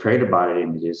 And I just prayed about it,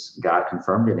 and God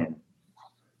confirmed it, and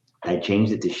I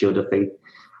changed it to Shield of Faith.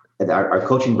 Our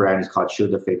coaching brand is called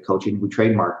Shield of Faith Coaching. We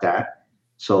trademarked that.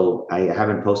 So I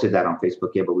haven't posted that on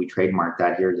Facebook yet, but we trademarked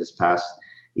that here this past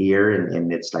year.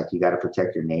 And it's like, you got to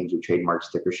protect your names. We trademarked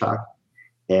Sticker Shock.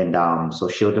 And so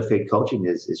Shield of Faith Coaching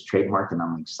is trademarked, and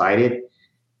I'm excited.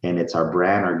 And it's our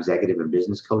brand, our executive and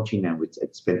business coaching. And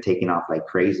it's been taking off like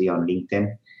crazy on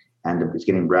LinkedIn, and it's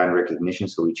getting brand recognition.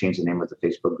 So we changed the name of the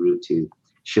Facebook group to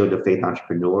Shield of Faith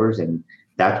Entrepreneurs. And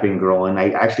that's been growing.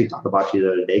 I actually talked about you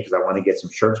the other day because I want to get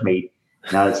some shirts made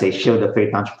now that say Shield of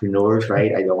Faith Entrepreneurs,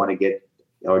 right? I don't want to get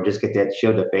that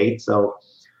Shield of Faith. So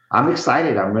I'm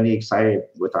excited. I'm really excited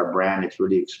with our brand. It's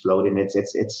really exploding.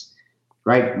 It's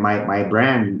right. My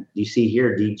brand, you see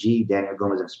here, DG, Daniel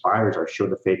Gomez Inspires, our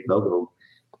Shield of Faith logo.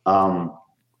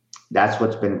 That's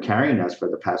what's been carrying us for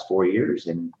the past 4 years.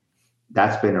 And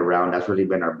that's been around. That's really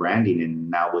been our branding. And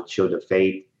now with Shield of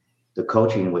Faith, the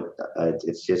coaching with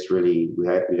it's just really, we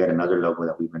got another logo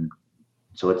that we've been,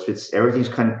 so it's everything's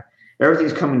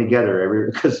coming together.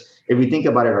 Because if you think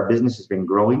about it, our business has been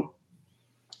growing.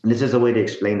 And this is a way to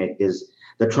explain it, is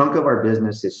the trunk of our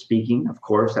business is speaking. Of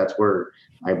course, that's where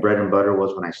my bread and butter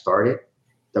was when I started.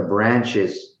 The branch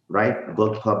is, right,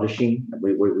 book publishing.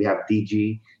 We have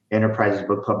DG Enterprises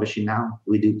Book Publishing now.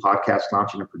 We do podcast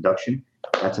launching and production.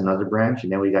 That's another branch.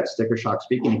 And then we got Sticker Shock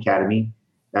Speaking Academy.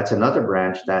 That's another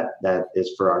branch that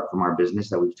is from our business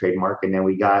that we've trademarked. And then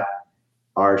we got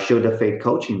our Shield of Faith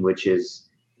Coaching, which is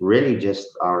really just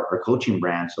our coaching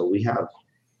brand. So we have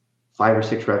 5 or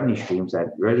 6 revenue streams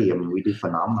that really, I mean, we do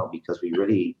phenomenal because we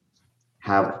really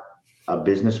have a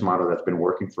business model that's been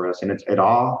working for us. And I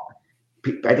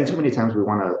think so many times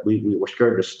we were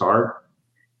scared to start.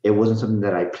 It wasn't something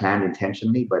that I planned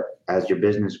intentionally, but as your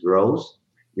business grows,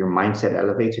 your mindset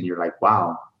elevates and you're like,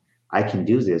 wow, I can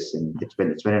do this. And it's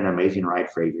been an amazing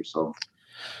ride, Fraser. So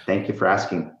thank you for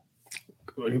asking.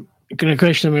 A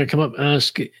question I'm going to come up and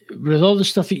ask, with all the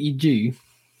stuff that you do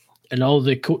and all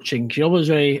the coaching, you're always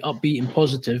very upbeat and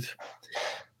positive,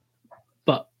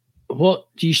 but what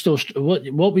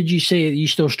would you say that you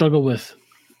still struggle with?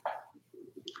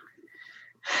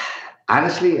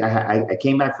 Honestly, I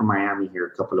came back from Miami here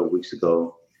a couple of weeks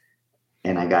ago,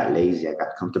 and I got lazy. I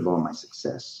got comfortable in my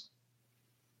success.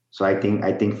 So I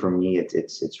think for me,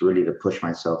 it's really to push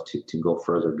myself to go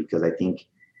further, because I think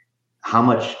how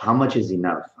much is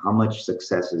enough? How much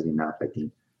success is enough? I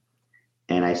think,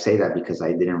 and I say that because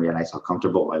I didn't realize how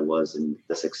comfortable I was in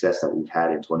the success that we've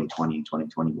had in 2020 and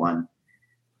 2021.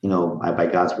 You know, by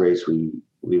God's grace,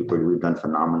 we've done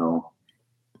phenomenal,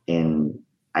 and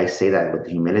I say that with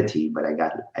humility. But I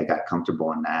got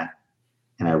comfortable in that,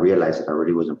 and I realized that I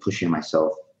really wasn't pushing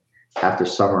myself. After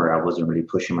summer, I wasn't really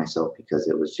pushing myself because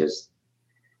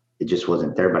it just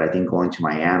wasn't there. But I think going to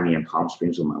Miami and Palm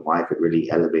Springs with my wife, it really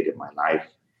elevated my life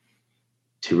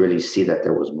to really see that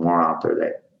there was more out there.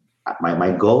 That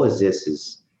my goal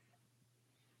is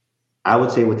I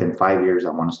would say within 5 years, I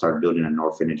want to start building an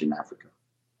orphanage in Africa.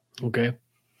 Okay.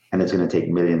 And it's going to take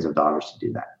millions of dollars to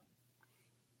do that.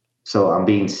 So I'm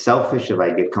being selfish if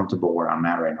I get comfortable where I'm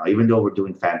at right now. Even though we're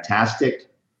doing fantastic,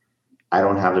 I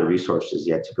don't have the resources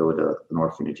yet to build an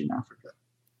orphanage in Africa.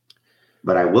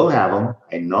 But I will have them.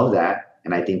 I know that.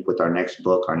 And I think with our next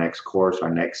book, our next course, our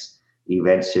next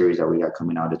event series that we got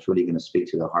coming out, it's really going to speak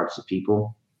to the hearts of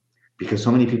people, because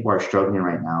so many people are struggling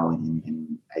right now.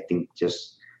 And I think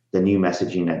just the new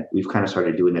messaging that we've kind of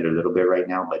started doing it a little bit right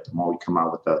now, but the more we come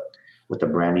out with the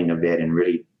branding of it and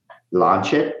really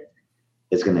launch it,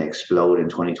 it's going to explode in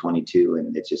 2022.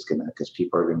 And it's just going to, because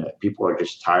people are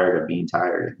just tired of being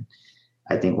tired. And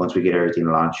I think once we get everything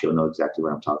launched, you'll know exactly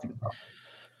what I'm talking about.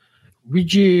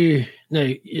 Would you, now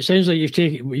it sounds like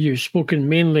you've spoken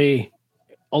mainly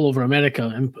all over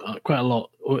America and quite a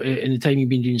lot in the time you've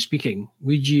been doing speaking.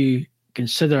 Would you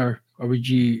consider, or would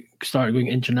you start going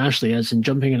internationally, as in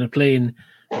jumping in a plane,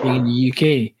 being in the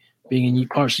UK, being in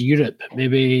parts of Europe,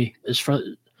 maybe as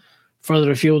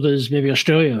further afield as maybe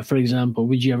Australia, for example?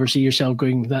 Would you ever see yourself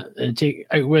going that take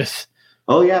out with?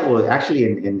 Oh yeah, well actually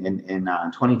in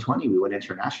 2020 we went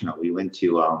international. We went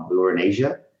to we were in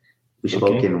Asia. We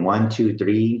spoke in 1, 2,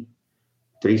 3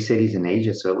 cities in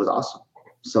Asia, so it was awesome.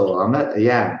 So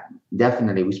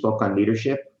definitely we spoke on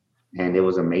leadership, and it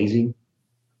was amazing.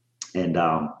 And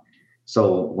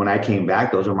so when I came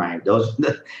back, that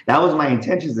was my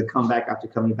intentions to come back after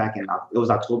coming back it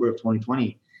was October of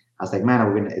 2020. I was like, man,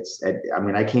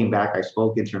 I came back, I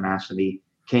spoke internationally,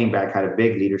 came back, had a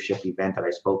big leadership event that I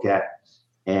spoke at,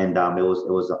 and it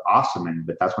was awesome.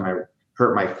 But that's when I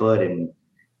hurt my foot, and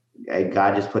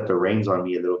God just put the reins on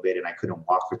me a little bit, and I couldn't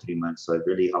walk for 3 months. So it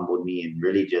really humbled me and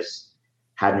really just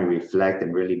had me reflect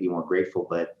and really be more grateful.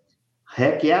 But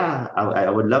heck yeah, I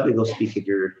would love to go speak at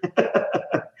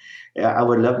I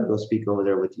would love to go speak over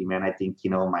there with you, man. I think,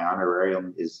 my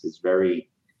honorarium is very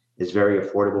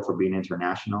affordable for being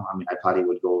international. I mean, I probably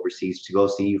would go overseas to go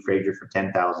see you, Frazier, for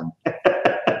 10,000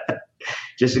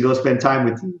 just to go spend time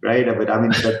with you, right?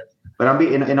 But I'm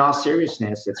being in all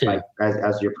seriousness. It's like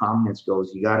as your prominence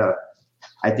goes, you gotta.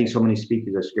 I think so many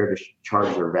speakers are scared to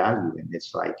charge their value, and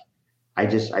it's like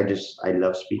I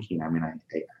love speaking. I mean,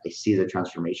 I see the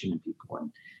transformation in people,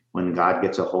 and when God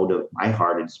gets a hold of my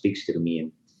heart and speaks to me,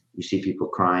 and you see people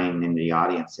crying in the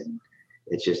audience, and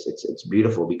it's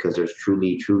beautiful because there's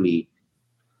truly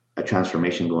a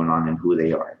transformation going on in who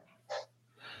they are.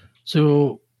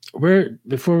 So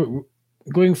before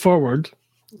going forward,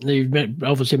 you've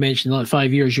obviously mentioned like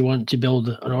 5 years you want to build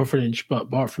an orphanage, but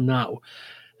apart from that,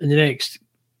 in the next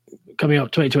coming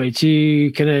up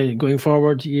 2022, kind of going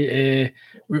forward,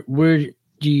 where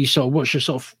do you what's your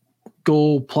sort of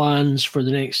goal plans for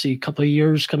the next couple of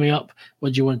years coming up?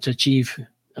 What do you want to achieve?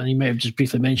 And you may have just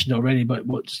briefly mentioned already, but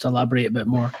just elaborate a bit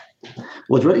more.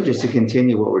 Well, it's really just to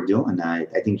continue what we're doing. I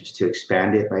think just to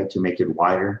expand it, right, to make it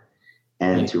wider,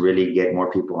 and to really get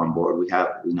more people on board.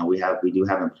 We do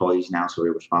have employees now, so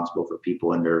we're responsible for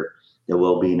people and the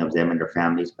well-being of them and their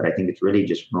families. But I think it's really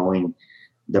just growing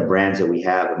the brands that we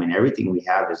have. I mean, everything we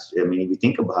have is, if you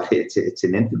think about it, it's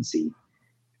in infancy.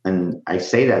 And I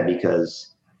say that because,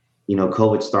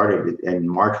 COVID started and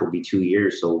March will be 2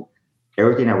 years. So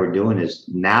everything that we're doing is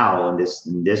now in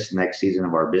this next season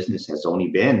of our business has only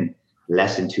been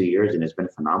less than 2 years, and it's been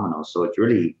phenomenal. So it's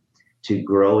really to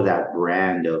grow that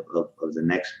brand of the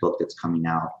next book that's coming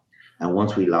out. And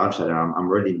once we launch that, I'm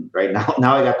ready right now.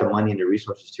 Now I got the money and the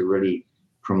resources to really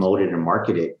promote it and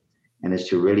market it. And it's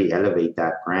to really elevate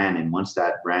that brand. And once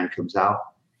that brand comes out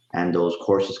and those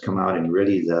courses come out and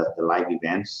really the live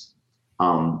events,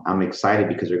 I'm excited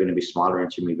because they're going to be smaller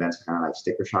intimate events, kind of like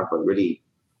Sticker Shock, but really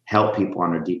help people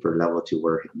on a deeper level to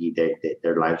where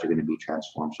their lives are going to be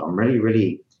transformed. So I'm really,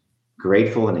 really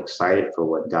grateful and excited for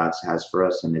what God has for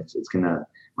us. And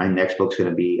my next book's going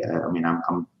to be,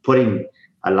 I'm putting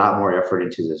a lot more effort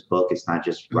into this book. It's not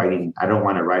just writing. I don't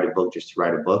want to write a book just to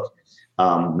write a book.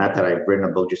 Not that I've written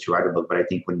a book just to write a book, but I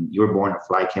think when You Were Born to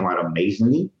Fly came out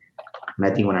amazingly. And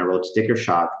I think when I wrote Sticker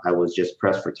Shock, I was just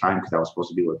pressed for time because I was supposed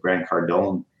to be with Grant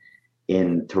Cardone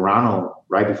in Toronto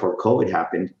right before COVID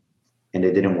happened. And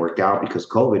it didn't work out because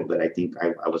COVID, but I think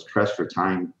I was pressed for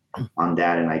time on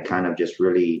that. And I kind of just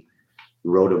really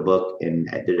wrote a book, and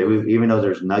even though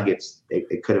there's nuggets,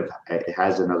 it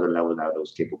has another level that it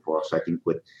was capable of. So I think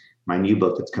with my new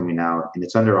book that's coming out, and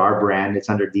it's under our brand, it's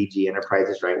under DG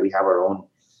Enterprises, right? We have our own.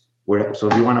 So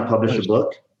if you want to publish a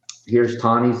book, here's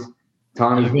Tawny's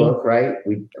book, right?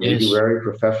 We do very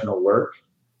professional work,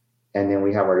 and then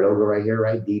we have our logo right here,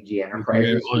 right? DG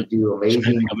Enterprises. We do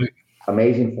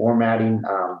amazing formatting,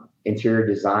 interior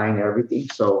design, everything.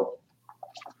 So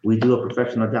we do a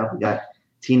professional job. We got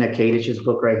Tina Kadish's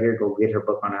book right here. Go get her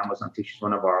book on Amazon. She's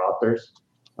one of our authors.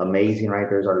 Amazing, right?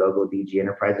 There's our logo, DG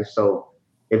Enterprises. So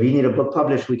if you need a book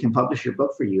published, we can publish your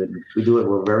book for you. And we do it.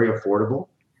 We're very affordable.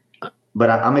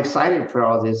 But I'm excited for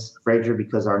all this, Frazier,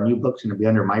 because our new book's going to be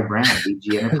under my brand,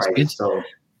 DG Enterprises. So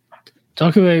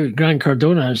talk about Grant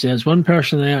Cardone, actually. There's one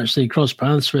person I actually crossed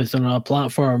paths with on a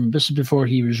platform. This is before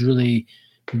he was really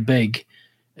big.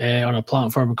 On a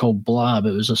platform called Blab.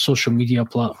 It was a social media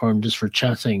platform just for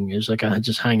chatting. It was like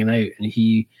just hanging out, and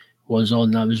he was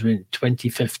on. That was when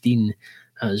 2015.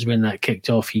 That was when that kicked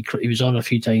off. He was on a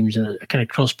few times, and I kind of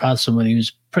crossed paths with him when he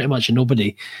was pretty much a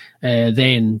nobody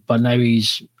then. But now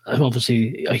he's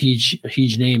obviously a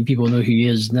huge name. People know who he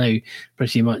is now,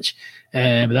 pretty much.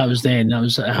 But that was then.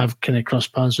 I have kind of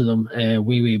crossed paths with him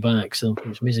way back. So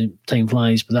it's amazing. Time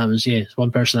flies. But that was it's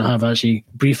one person I have actually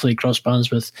briefly crossed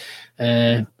paths with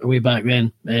way back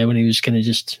then when he was kind of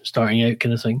just starting out,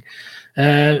 kind of thing.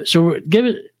 So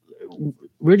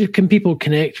where can people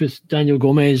connect with Daniel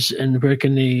Gomez, and where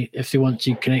can they, if they want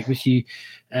to connect with you,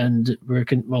 and where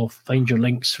can find your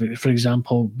links, for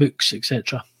example, books,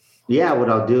 etc. Yeah,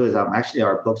 what I'll do is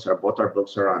both our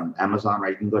books are on Amazon,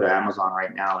 right? You can go to Amazon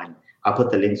right now, and I'll put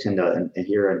the links in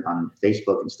here on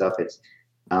Facebook and stuff. It's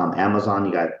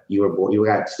Amazon. You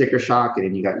got Sticker Shock, and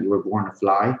then you got You Were Born to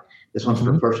Fly. This one's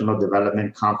for personal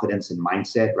development, confidence, and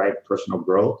mindset, right? Personal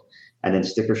growth. And then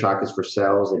Sticker Shock is for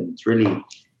sales, and it's really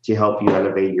to help you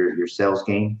elevate your sales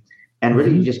game. And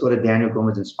really, you just go to Daniel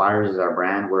Gomez Inspires as our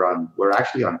brand. We're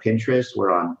actually on Pinterest.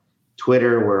 We're on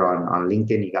Twitter. We're on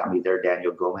LinkedIn. You got me there,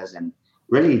 Daniel Gomez. And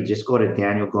really, just go to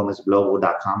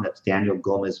DanielGomezGlobal.com. That's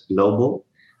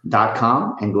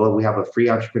DanielGomezGlobal.com, and go. We have a free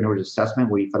entrepreneur's assessment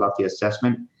where you fill out the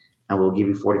assessment, and we'll give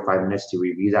you 45 minutes to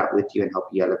review that with you and help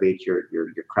you elevate your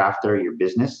craft or your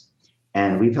business.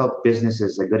 And we've helped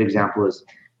businesses. A good example is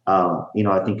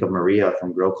I think of Maria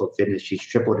from Grow Code Fitness. She's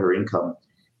tripled her income.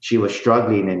 She was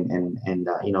struggling, and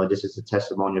this is a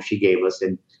testimonial she gave us.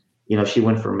 And she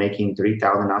went from making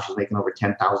 $3,000, now she's making over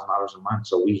 $10,000 a month.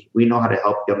 So we know how to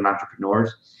help young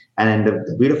entrepreneurs. And then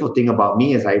the beautiful thing about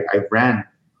me is I ran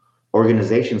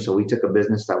organizations. So we took a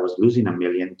business that was losing $1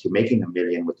 million to making $1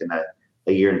 million within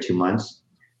a year and 2 months.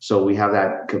 So we have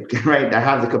that, right? I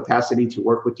have the capacity to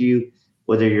work with you,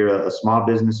 whether you're a small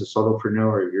business, a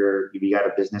solopreneur, or you got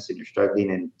a business and you're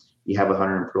struggling and you have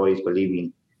 100 employees. Believe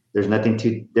me, there's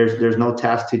no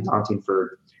task too daunting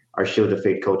for our Shield of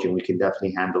Faith coaching. We can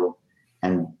definitely handle.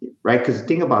 And right, because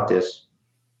think about this,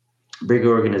 bigger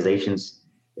organizations,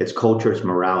 it's culture, it's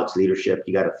morale, it's leadership.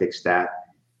 You got to fix that.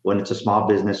 When it's a small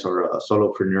business or a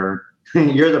solopreneur,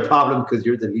 you're the problem because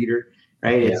you're the leader,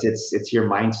 right? Yeah. It's your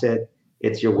mindset,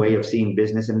 it's your way of seeing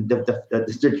business. And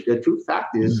the true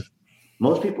fact is,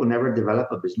 most people never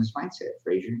develop a business mindset,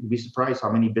 Fraser. You'd be surprised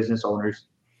how many business owners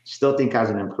still think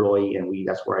as an employee, and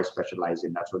that's where I specialize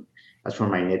in. That's where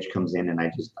my niche comes in, and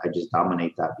I just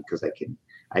dominate that because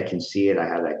I can see it. I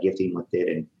have that gifting with it,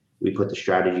 and we put the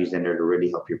strategies in there to really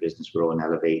help your business grow and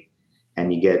elevate.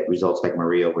 And you get results like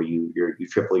Maria, where you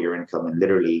triple your income, and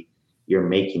literally you're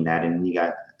making that. And you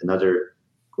got another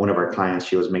one of our clients.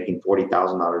 She was making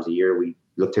 $40,000 a year. We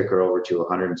took her over to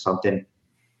 100 and something.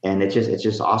 And it's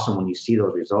just awesome when you see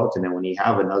those results. And then when you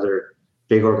have another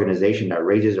big organization that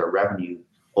raises our revenue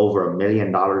over $1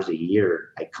 million a year,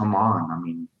 like, come on. I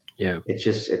mean, yeah, it's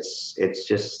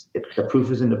the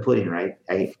proof is in the pudding, right?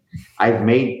 I've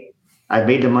made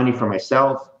the money for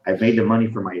myself. I've made the money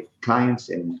for my clients,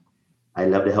 and I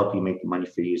love to help you make the money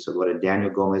for you. So go to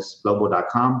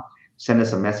DanielGomezGlobal.com, send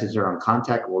us a message there on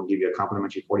contact. We'll give you a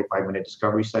complimentary 45-minute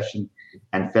discovery session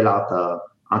and fill out the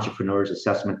entrepreneur's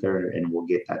assessment there, and we'll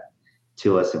get that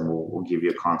to us, and we'll give you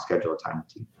a call and schedule a time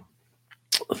with you.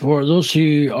 For those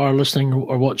who are listening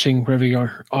or watching wherever you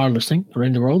are listening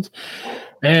around the world,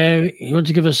 you want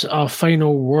to give us a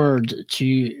final word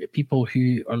to people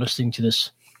who are listening to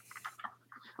this?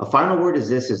 A final word is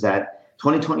this, is that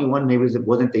 2021 maybe it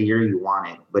wasn't the year you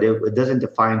wanted, but it doesn't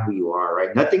define who you are,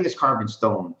 right? Nothing is carved in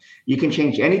stone. You can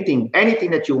change anything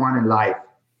that you want in life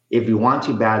if you want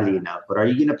to badly enough. But are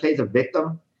you going to play the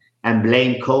victim and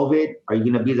blame COVID? Are you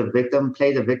going to be the victim,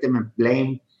 play the victim and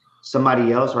blame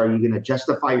somebody else? Or are you going to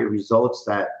justify your results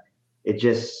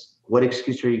what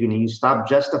excuse are you going to use? Stop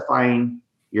justifying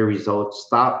your results.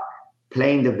 Stop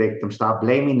playing the victim. Stop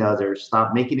blaming others.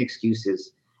 Stop making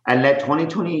excuses. And let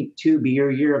 2022 be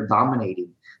your year of dominating.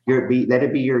 Let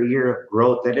it be your year of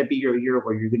growth. Let it be your year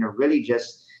where you're going to really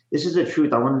this is the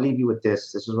truth. I want to leave you with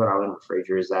this. This is what I learned with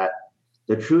Fraser, is that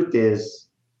the truth is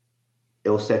it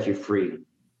will set you free.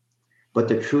 But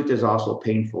the truth is also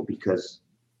painful, because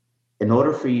in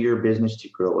order for your business to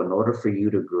grow, in order for you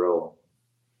to grow,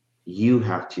 you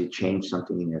have to change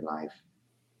something in your life.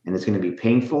 And it's going to be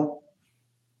painful.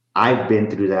 I've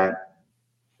been through that.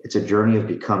 It's a journey of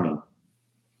becoming.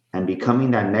 And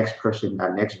becoming that next person,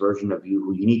 that next version of you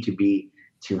who you need to be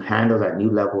to handle that new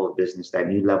level of business, that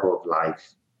new level of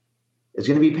life. It's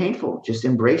going to be painful. Just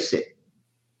embrace it.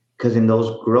 Because in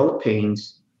those growth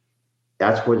pains,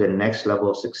 that's where the next level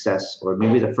of success, or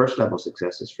maybe the first level of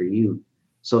success, is for you.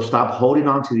 So stop holding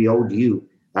on to the old you.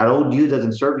 That old you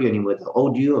doesn't serve you anymore. The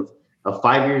old you of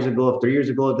 5 years ago, of 3 years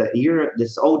ago,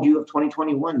 this old you of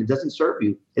 2021, it doesn't serve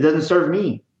you. It doesn't serve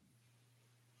me.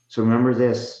 So remember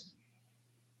this.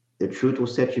 The truth will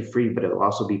set you free, but it will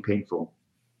also be painful.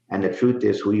 And the truth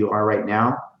is, who you are right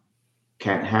now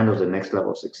can't handle the next level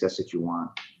of success that you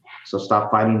want. So stop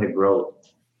fighting the growth.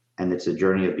 And it's a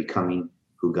journey of becoming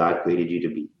who God created you to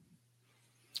be.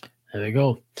 There we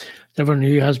go. Everyone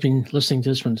who has been listening to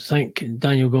this one, thank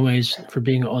Daniel Gomez for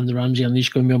being on the Ramsey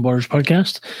Unleashed Going Beyond Borders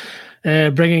podcast.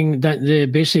 Bringing the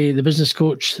business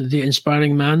coach, the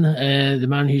inspiring man, the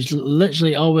man who's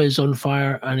literally always on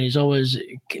fire, and he's always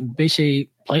basically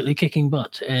politely kicking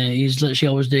butt. He's literally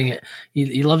always doing it.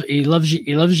 He loves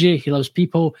you. He loves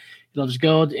people. He loves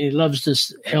God. He loves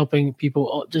just helping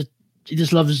people. He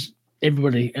just loves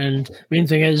everybody. And the main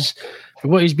thing is, for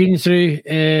what he's been through,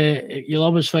 you'll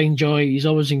always find joy. He's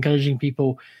always encouraging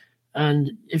people.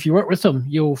 And if you work with him,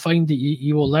 you'll find that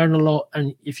you will learn a lot.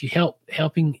 And if you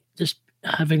helping, just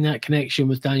having that connection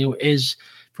with Daniel is,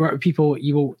 for work with people,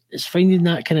 it's finding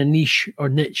that kind of niche or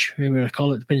niche, whatever I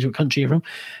call it, depends what country you're from.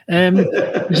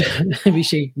 We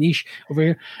say niche over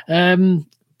here.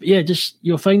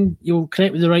 You'll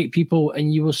connect with the right people,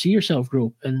 and you will see yourself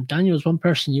grow. And Daniel is one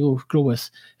person you will grow with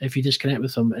if you just connect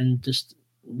with him and just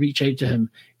reach out to him.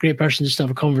 Great person just to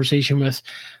have a conversation with,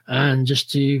 and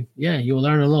just you'll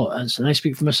learn a lot. And I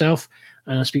speak for myself.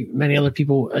 and I speak to many other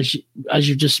people,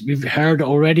 as we've heard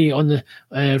already on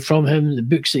the from him, the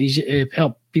books that he's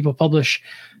helped people publish.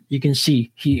 You can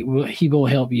see he will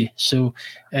help you. So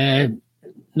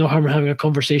no harm in having a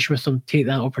conversation with him. Take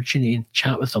that opportunity and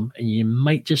chat with him, and you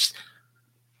might just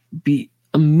be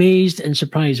amazed and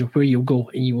surprised of where you'll go,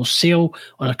 and you will sail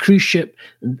on a cruise ship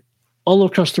all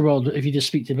across the world if you just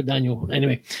speak to Daniel.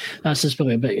 Anyway, that's just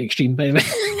probably a bit extreme, by the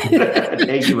way.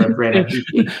 Thank you, my friend. I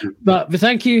appreciate you. But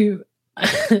thank you.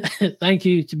 Thank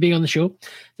you to being on the show. To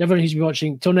everyone who's been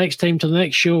watching, till next time, till the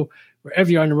next show,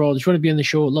 wherever you are in the world, if you want to be on the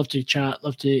show, love to chat,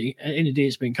 love to, any day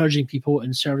it's been encouraging people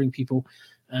and serving people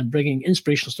and bringing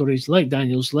inspirational stories like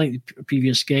Daniel's, like the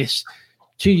previous guests,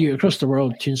 to you across the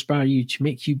world to inspire you, to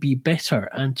make you be better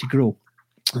and to grow.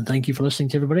 And thank you for listening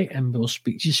to everybody, and we'll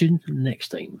speak to you soon next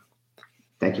time.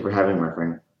 Thank you for having me, my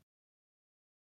friend.